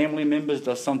your family members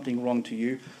does something wrong to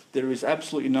you, there is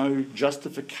absolutely no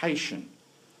justification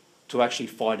to actually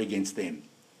fight against them.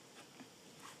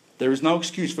 There is no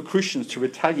excuse for Christians to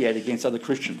retaliate against other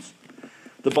Christians.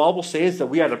 The Bible says that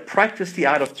we are to practice the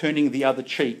art of turning the other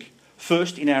cheek,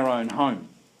 first in our own home,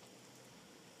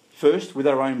 first with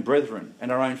our own brethren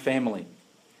and our own family,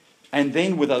 and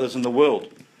then with others in the world.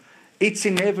 It's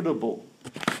inevitable.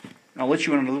 I'll let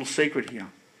you in on a little secret here.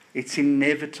 It's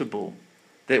inevitable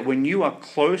that when you are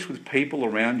close with people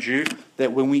around you,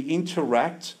 that when we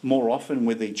interact more often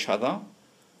with each other,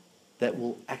 that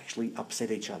will actually upset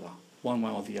each other one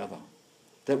way or the other.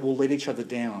 That will let each other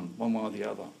down one way or the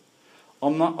other. I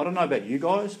don't know about you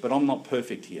guys, but I'm not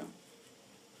perfect here.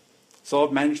 So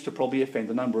I've managed to probably offend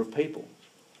a number of people.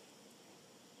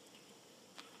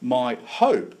 My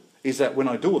hope is that when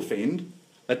I do offend,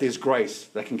 that there's grace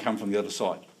that can come from the other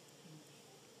side.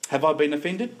 Have I been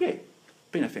offended? Yeah,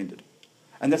 been offended.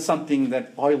 And that's something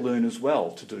that I learn as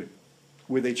well to do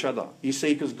with each other. You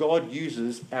see, because God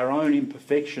uses our own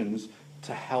imperfections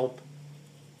to help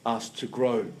us to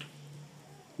grow.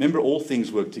 Remember, all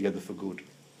things work together for good.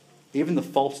 Even the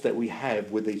faults that we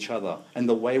have with each other and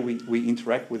the way we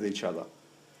interact with each other.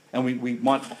 And we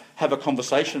might have a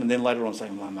conversation and then later on say,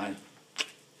 well, mate,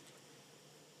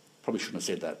 probably shouldn't have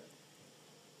said that.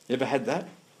 You ever had that?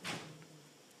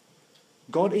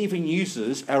 God even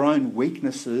uses our own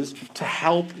weaknesses to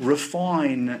help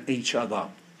refine each other.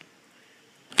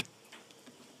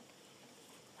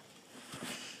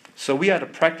 So we are to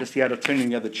practice the art of turning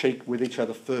the other cheek with each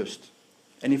other first.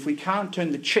 And if we can't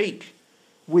turn the cheek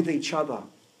with each other,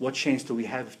 what chance do we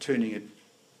have of turning it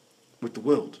with the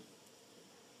world?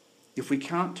 If we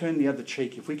can't turn the other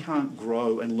cheek, if we can't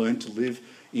grow and learn to live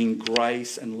in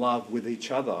grace and love with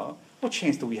each other, what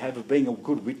chance do we have of being a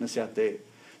good witness out there?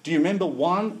 Do you remember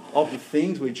one of the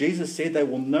things where Jesus said they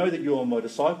will know that you are my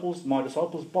disciples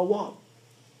by what?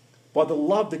 By the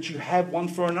love that you have one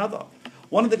for another.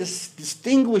 One of the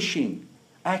distinguishing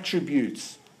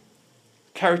attributes,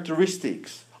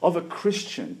 characteristics of a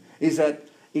Christian is that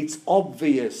it's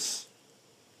obvious,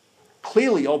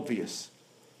 clearly obvious,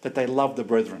 that they love the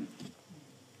brethren,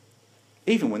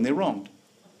 even when they're wronged.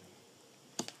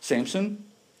 Samson,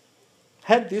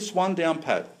 had this one down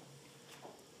pat.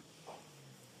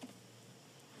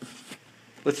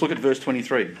 Let's look at verse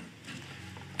 23.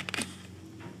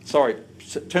 Sorry,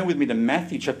 turn with me to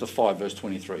Matthew chapter 5, verse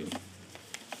 23.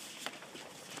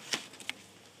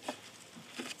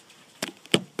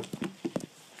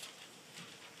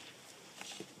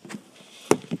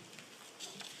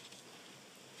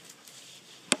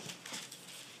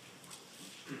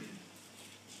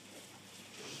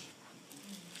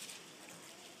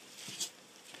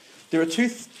 There are two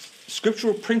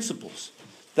scriptural principles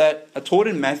that are taught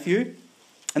in Matthew,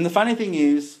 and the funny thing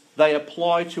is they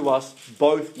apply to us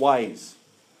both ways,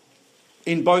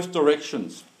 in both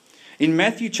directions. In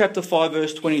Matthew chapter 5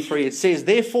 verse 23 it says,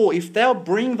 "Therefore if thou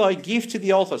bring thy gift to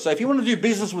the altar," so if you want to do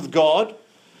business with God,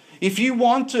 if you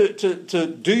want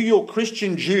to do your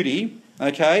Christian duty,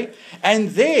 okay, and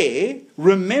there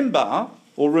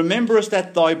rememberest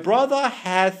that thy brother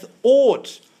hath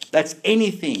aught, that's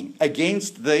anything,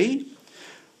 against thee,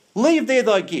 leave there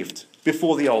thy gift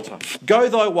before the altar. Go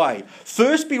thy way.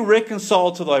 First be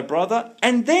reconciled to thy brother,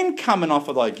 and then come and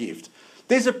offer thy gift.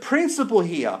 There's a principle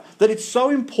here that it's so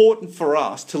important for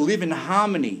us to live in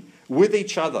harmony with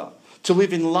each other, to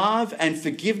live in love and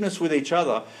forgiveness with each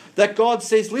other, that God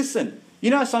says, listen,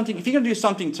 you know something, if you're going to do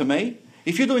something to me,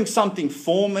 if you're doing something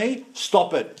for me,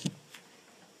 stop it.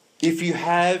 If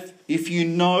you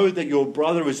know that your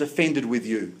brother is offended with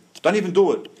you, don't even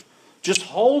do it. Just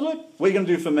hold it, what are you going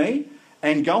to do for me?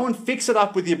 And go and fix it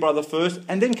up with your brother first,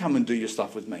 and then come and do your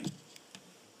stuff with me.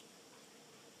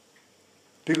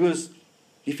 Because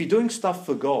if you're doing stuff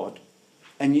for God,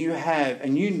 and you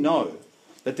know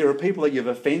that there are people that you've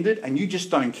offended, and you just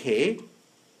don't care,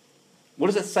 what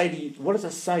does that say to you? What does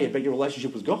that say about your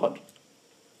relationship with God?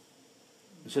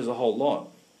 It says a whole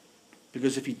lot.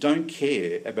 Because if you don't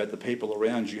care about the people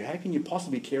around you, how can you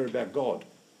possibly care about God?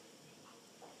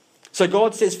 So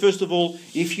God says, first of all,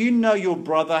 if you know your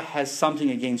brother has something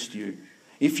against you,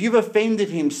 if you've offended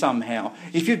him somehow,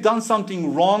 if you've done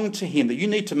something wrong to him that you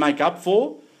need to make up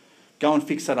for, go and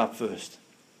fix that up first.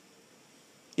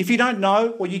 If you don't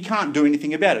know, well, you can't do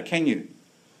anything about it, can you?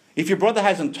 If your brother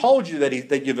hasn't told you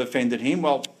that you've offended him,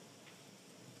 well,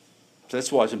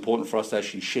 that's why it's important for us to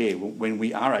actually share when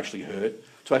we are actually hurt,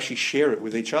 to actually share it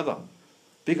with each other.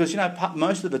 Because,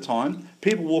 most of the time,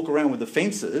 people walk around with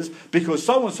offences because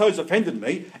so-and-so's offended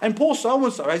me, and poor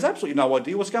so-and-so has absolutely no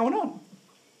idea what's going on.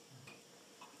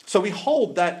 So we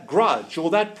hold that grudge or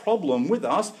that problem with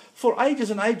us for ages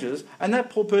and ages, and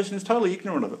that poor person is totally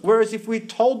ignorant of it. Whereas if we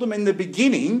told them in the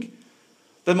beginning,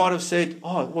 they might have said,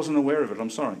 "Oh, I wasn't aware of it,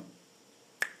 I'm sorry."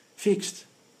 Fixed.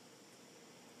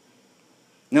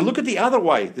 Now look at the other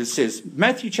way that says,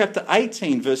 Matthew chapter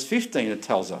 18, verse 15, it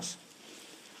tells us.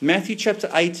 Matthew chapter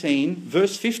 18,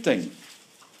 verse 15.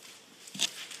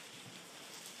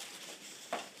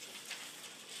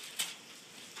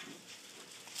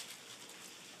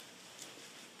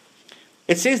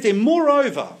 It says there,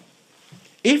 "Moreover,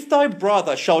 if thy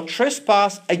brother shall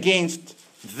trespass against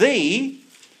thee,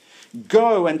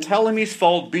 go and tell him his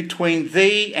fault between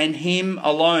thee and him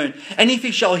alone. And if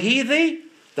he shall hear thee,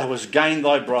 thou hast gained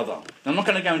thy brother." Now, I'm not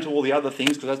going to go into all the other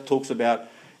things because that talks about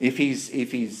if he's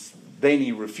then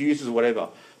he refuses or whatever.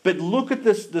 But look at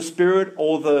this, the spirit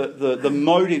or the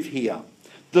motive here.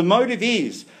 The motive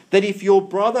is that if your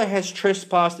brother has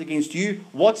trespassed against you,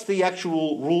 what's the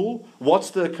actual rule? What's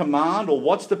the command or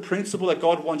what's the principle that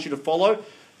God wants you to follow?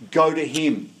 Go to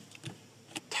him.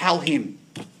 Tell him.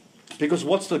 Because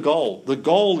what's the goal? The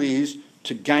goal is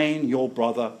to gain your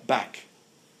brother back.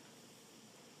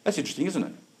 That's interesting, isn't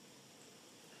it?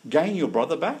 Gain your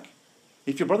brother back?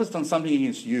 If your brother's done something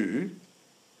against you,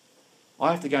 I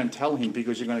have to go and tell him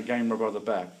because you're going to gain my brother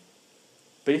back.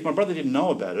 But if my brother didn't know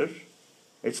about it,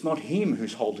 it's not him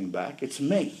who's holding back, it's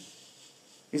me.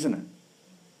 Isn't it?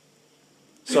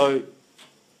 So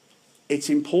it's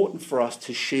important for us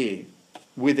to share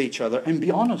with each other and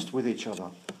be honest with each other.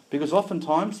 Because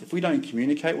oftentimes, if we don't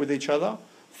communicate with each other,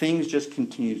 things just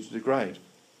continue to degrade.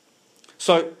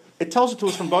 So it tells it to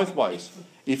us from both ways.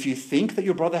 If you think that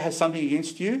your brother has something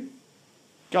against you,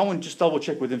 go and just double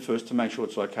check with him first to make sure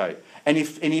it's okay. And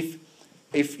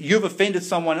if you've offended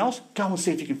someone else, go and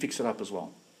see if you can fix it up as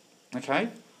well. Okay?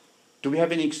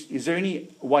 Is there any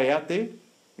way out there?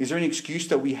 Is there any excuse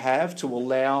that we have to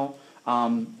allow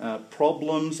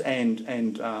problems and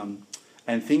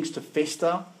things to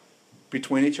fester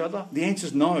between each other? The answer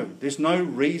is no. There's no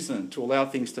reason to allow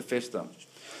things to fester.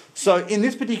 So in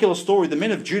this particular story, the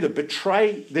men of Judah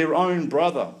betray their own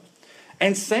brother.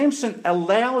 And Samson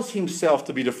allows himself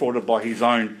to be defrauded by his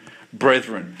own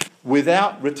brethren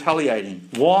without retaliating.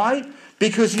 Why?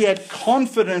 Because he had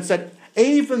confidence that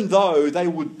even though they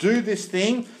would do this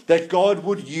thing, that God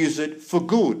would use it for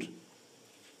good.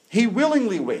 He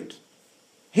willingly went.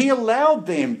 He allowed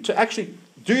them to actually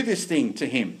do this thing to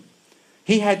him.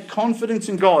 He had confidence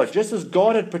in God, just as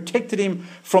God had protected him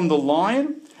from the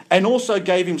lion and also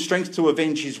gave him strength to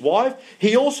avenge his wife.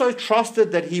 He also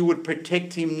trusted that he would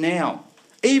protect him now,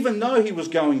 even though he was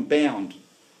going bound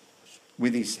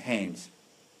with his hands.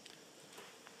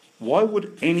 Why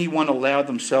would anyone allow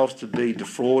themselves to be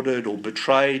defrauded or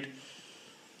betrayed,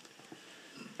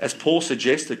 as Paul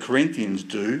suggests the Corinthians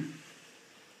do,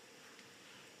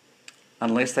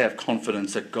 unless they have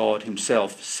confidence that God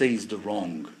himself sees the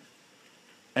wrong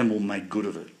and will make good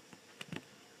of it?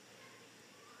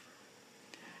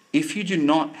 If you do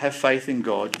not have faith in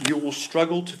God, you will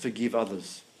struggle to forgive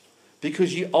others,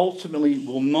 because you ultimately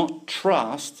will not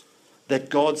trust that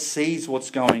God sees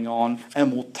what's going on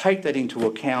and will take that into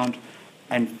account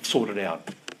and sort it out.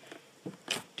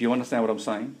 Do you understand what I'm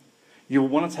saying? You will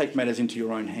want to take matters into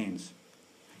your own hands.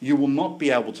 You will not be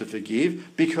able to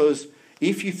forgive, because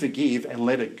if you forgive and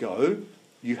let it go,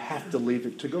 you have to leave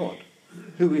it to God,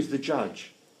 who is the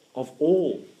judge of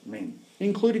all men,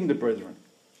 including the brethren.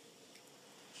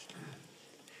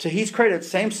 To his credit,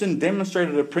 Samson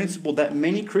demonstrated a principle that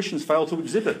many Christians fail to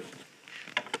exhibit.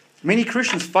 Many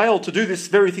Christians fail to do this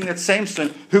very thing that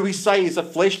Samson, who we say is a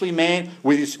fleshly man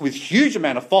with huge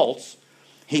amount of faults,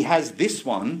 he has this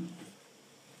one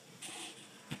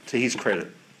to his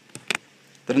credit.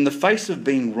 That in the face of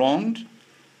being wronged,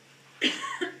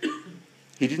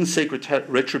 he didn't seek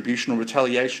retribution or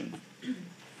retaliation.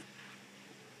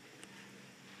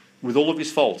 With all of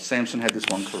his faults, Samson had this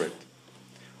one correct.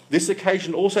 This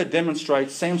occasion also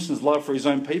demonstrates Samson's love for his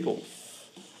own people,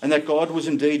 and that God was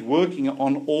indeed working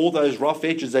on all those rough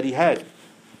edges that he had.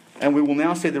 And we will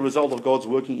now see the result of God's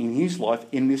working in his life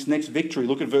in this next victory.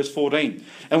 Look at verse 14.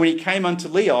 And when he came unto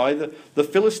Lehi, the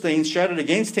Philistines shouted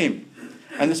against him,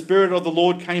 and the Spirit of the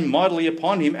Lord came mightily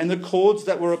upon him, and the cords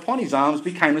that were upon his arms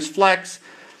became as flax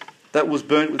that was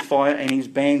burnt with fire, and his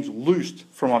bands loosed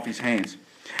from off his hands.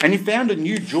 And he found a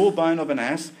new jawbone of an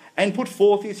ass, and put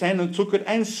forth his hand and took it,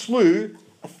 and slew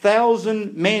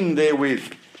 1,000 men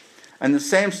therewith. And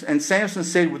Samson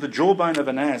said, with the jawbone of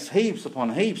an ass, heaps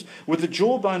upon heaps. With the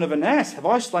jawbone of an ass have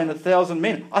I slain 1,000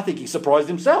 men. I think he surprised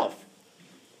himself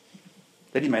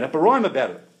that he made up a rhyme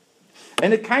about it.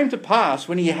 And it came to pass,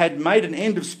 when he had made an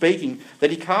end of speaking,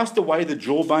 that he cast away the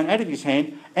jawbone out of his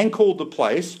hand and called the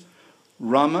place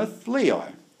Ramath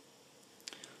Lehi.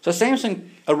 So Samson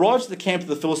arrives at the camp of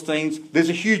the Philistines. There's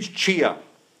a huge cheer.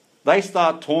 They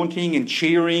start taunting and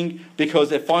cheering because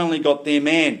they've finally got their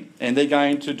man and they're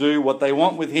going to do what they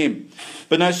want with him.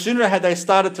 But no sooner had they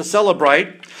started to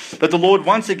celebrate that the Lord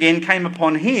once again came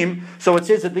upon him. So it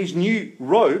says that these new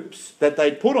ropes that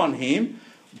they'd put on him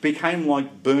became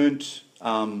like burnt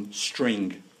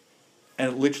string,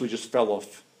 and it literally just fell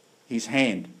off his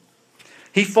hand.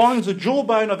 He finds the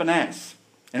jawbone of an ass,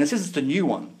 and it says it's a new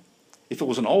one. If it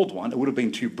was an old one, it would have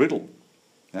been too brittle.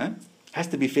 It has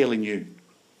to be fairly new.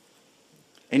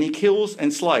 And he kills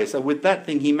and slays. So with that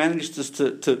thing, he manages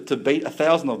to beat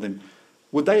 1,000 of them.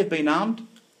 Would they have been armed?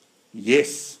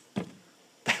 Yes.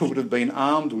 They would have been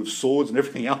armed with swords and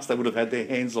everything else they would have had their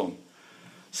hands on.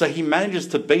 So he manages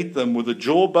to beat them with the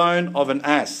jawbone of an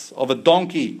ass, of a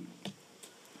donkey.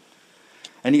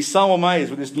 And he's so amazed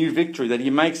with this new victory that he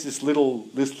makes this little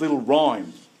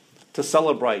rhyme to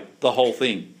celebrate the whole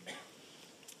thing.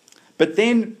 But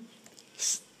then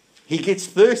he gets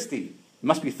thirsty. It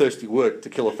must be thirsty work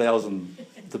to kill 1,000,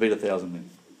 to beat 1,000 men.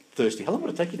 Thirsty. How long would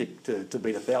it take you to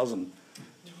beat 1,000?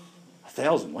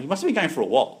 1,000? Well, you must have been going for a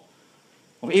while.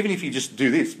 Well, even if you just do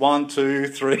this, 1, 2,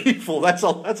 3, 4, that's a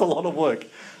lot of work.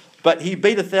 But he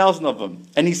beat 1,000 of them.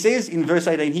 And he says in verse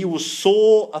 18, he was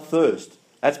sore athirst.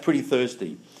 That's pretty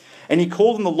thirsty. And he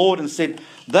called on the Lord and said,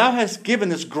 Thou hast given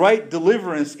this great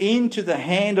deliverance into the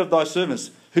hand of thy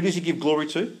servants. Who does he give glory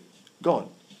to? God.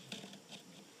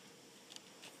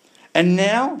 And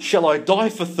now shall I die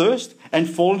for thirst and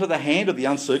fall into the hand of the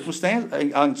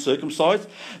uncircumcised?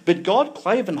 But God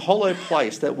clave an hollow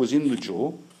place that was in the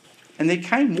jaw, and there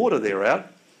came water thereout.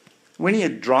 When he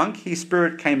had drunk, his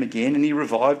spirit came again, and he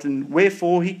revived, and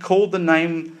wherefore he called the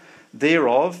name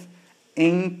thereof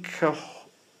Enhakor,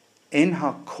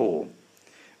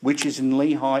 which is in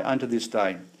Lehi unto this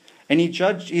day. And he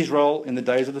judged Israel in the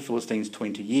days of the Philistines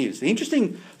 20 years. The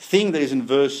interesting thing that is in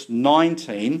verse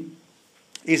 19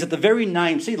 is that the very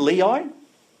name, see Lehi?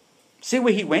 See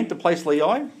where he went, the place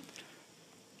Lehi?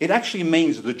 It actually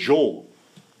means the jaw.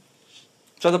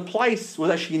 So the place was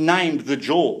actually named the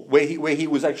jaw, where he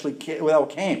was actually, where they were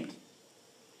camped.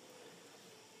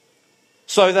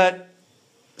 So that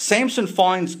Samson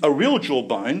finds a real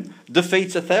jawbone,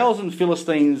 defeats 1,000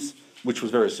 Philistines, which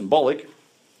was very symbolic.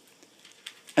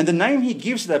 And the name he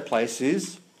gives to that place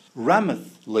is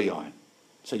Ramath-Lehi.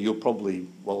 So you're probably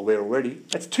well aware already.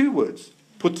 That's 2 words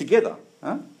put together.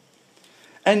 Huh?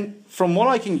 And from what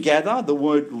I can gather, the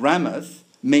word Ramath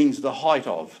means the height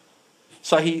of.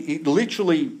 So he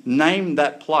literally named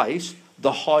that place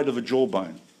the height of a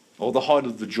jawbone, or the height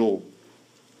of the jaw.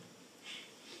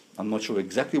 I'm not sure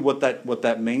exactly what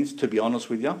that means, to be honest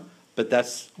with you, but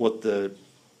that's what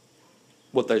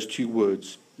those 2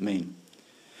 words mean.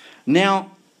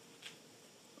 Now,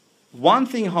 one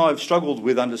thing I've struggled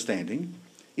with understanding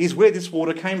is where this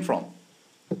water came from.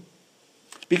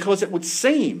 Because it would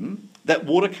seem that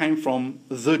water came from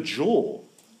the jaw,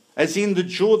 as in the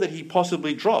jaw that he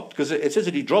possibly dropped. Because it says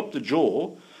that he dropped the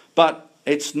jaw, but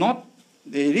it's not,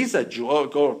 it is that jaw,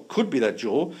 or could be that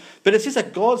jaw, but it says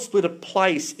that God split a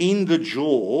place in the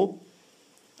jaw,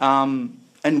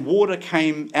 and water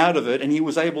came out of it, and he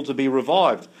was able to be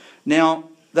revived. Now,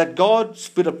 that God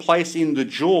split a place in the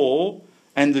jaw,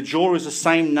 and the jaw is the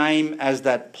same name as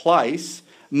that place,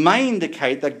 may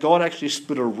indicate that God actually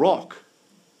split a rock,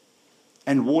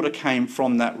 and water came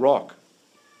from that rock.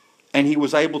 And he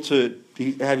was able to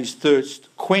have his thirst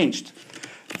quenched.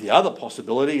 The other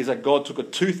possibility is that God took a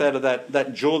tooth out of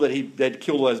that jaw that they'd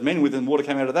killed those men with, and water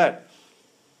came out of that.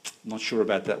 I'm not sure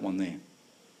about that one there.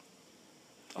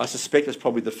 I suspect it's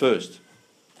probably the first.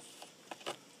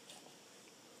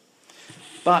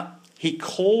 But he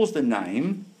calls the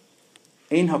name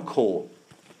En-Hakkore.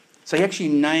 So he actually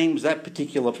names that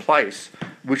particular place,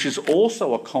 which is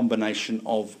also a combination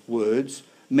of words,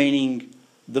 meaning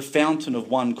the fountain of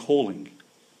one calling.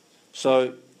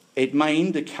 So it may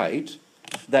indicate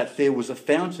that there was a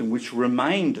fountain which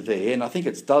remained there, and I think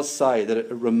it does say that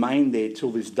it remained there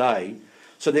till this day.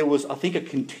 So there was, I think, a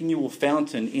continual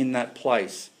fountain in that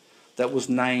place that was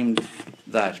named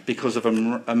that because of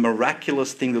a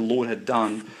miraculous thing the Lord had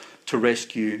done to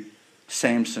rescue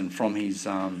Samson from his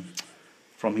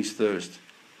thirst.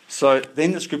 So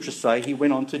then the scriptures say he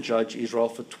went on to judge Israel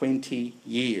for 20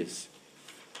 years.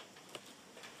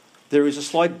 There is a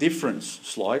slight difference,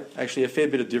 actually a fair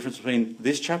bit of difference between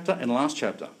this chapter and last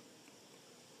chapter.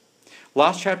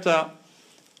 Last chapter,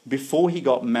 before he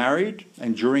got married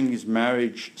and during his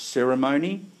marriage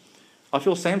ceremony, I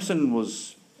feel Samson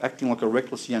was acting like a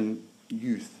reckless young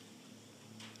youth.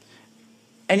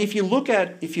 And if you look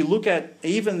at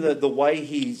even the way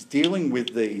he's dealing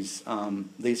with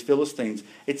these Philistines,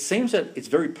 it seems that it's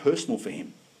very personal for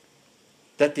him.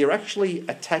 That they're actually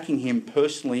attacking him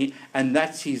personally, and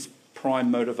that's his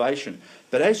prime motivation.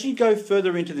 But as you go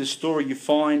further into this story, you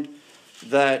find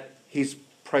that he's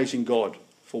praising God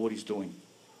for what he's doing.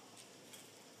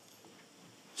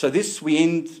 So thus we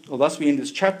end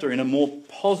this chapter in a more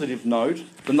positive note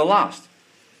than the last.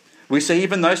 We see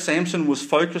even though Samson was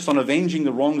focused on avenging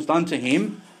the wrongs done to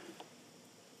him,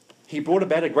 he brought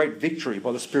about a great victory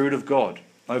by the Spirit of God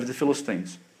over the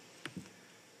Philistines.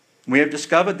 We have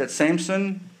discovered that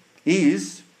Samson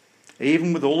is,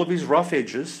 even with all of his rough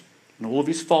edges and all of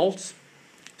his faults,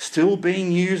 still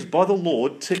being used by the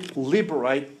Lord to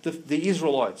liberate the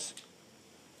Israelites.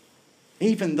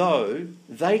 Even though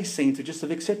they seem to just have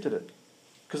accepted it.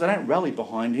 Because they don't rally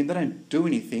behind him, they don't do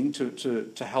anything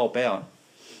to help out.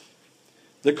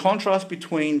 The contrast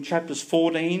between chapters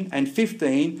 14 and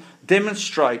 15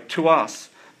 demonstrate to us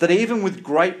that even with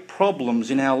great problems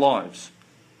in our lives,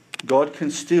 God can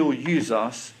still use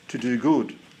us to do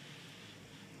good.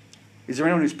 Is there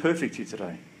anyone who's perfect here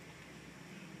today?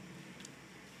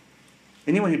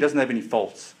 Anyone who doesn't have any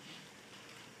faults?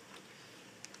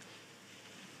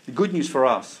 The good news for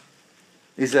us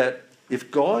is that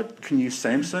if God can use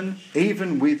Samson,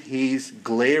 even with his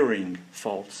glaring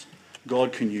faults,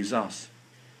 God can use us.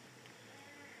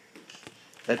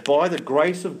 That by the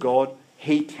grace of God,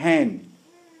 he can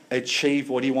achieve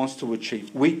what he wants to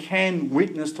achieve. We can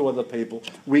witness to other people.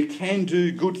 We can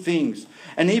do good things.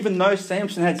 And even though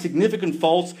Samson had significant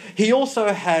faults, he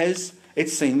also has, it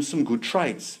seems, some good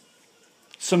traits.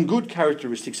 Some good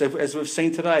characteristics, as we've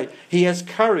seen today. He has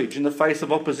courage in the face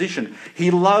of opposition.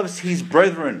 He loves his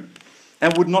brethren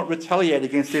and would not retaliate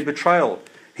against their betrayal.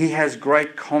 He has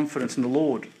great confidence in the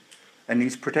Lord and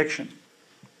his protection.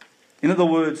 In other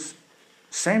words,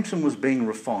 Samson was being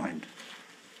refined.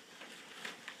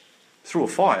 Through a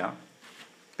fire,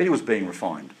 but he was being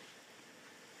refined.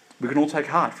 We can all take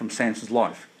heart from Samson's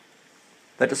life.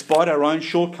 That despite our own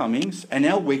shortcomings and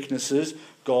our weaknesses,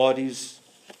 God is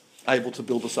able to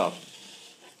build us up.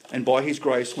 And by his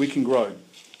grace, we can grow.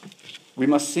 We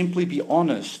must simply be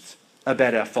honest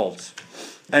about our faults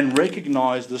and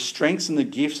recognise the strengths and the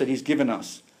gifts that he's given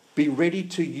us, Be ready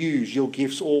to use your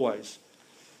gifts always.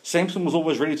 Samson was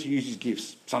always ready to use his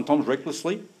gifts, sometimes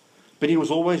recklessly, but he was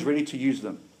always ready to use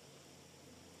them.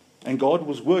 And God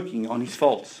was working on his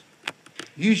faults.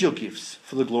 Use your gifts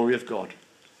for the glory of God.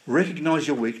 Recognise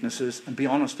your weaknesses and be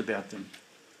honest about them.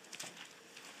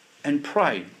 And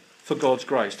pray for God's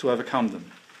grace to overcome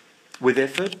them. With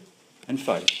effort and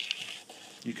faith,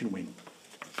 you can win.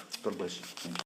 God bless you.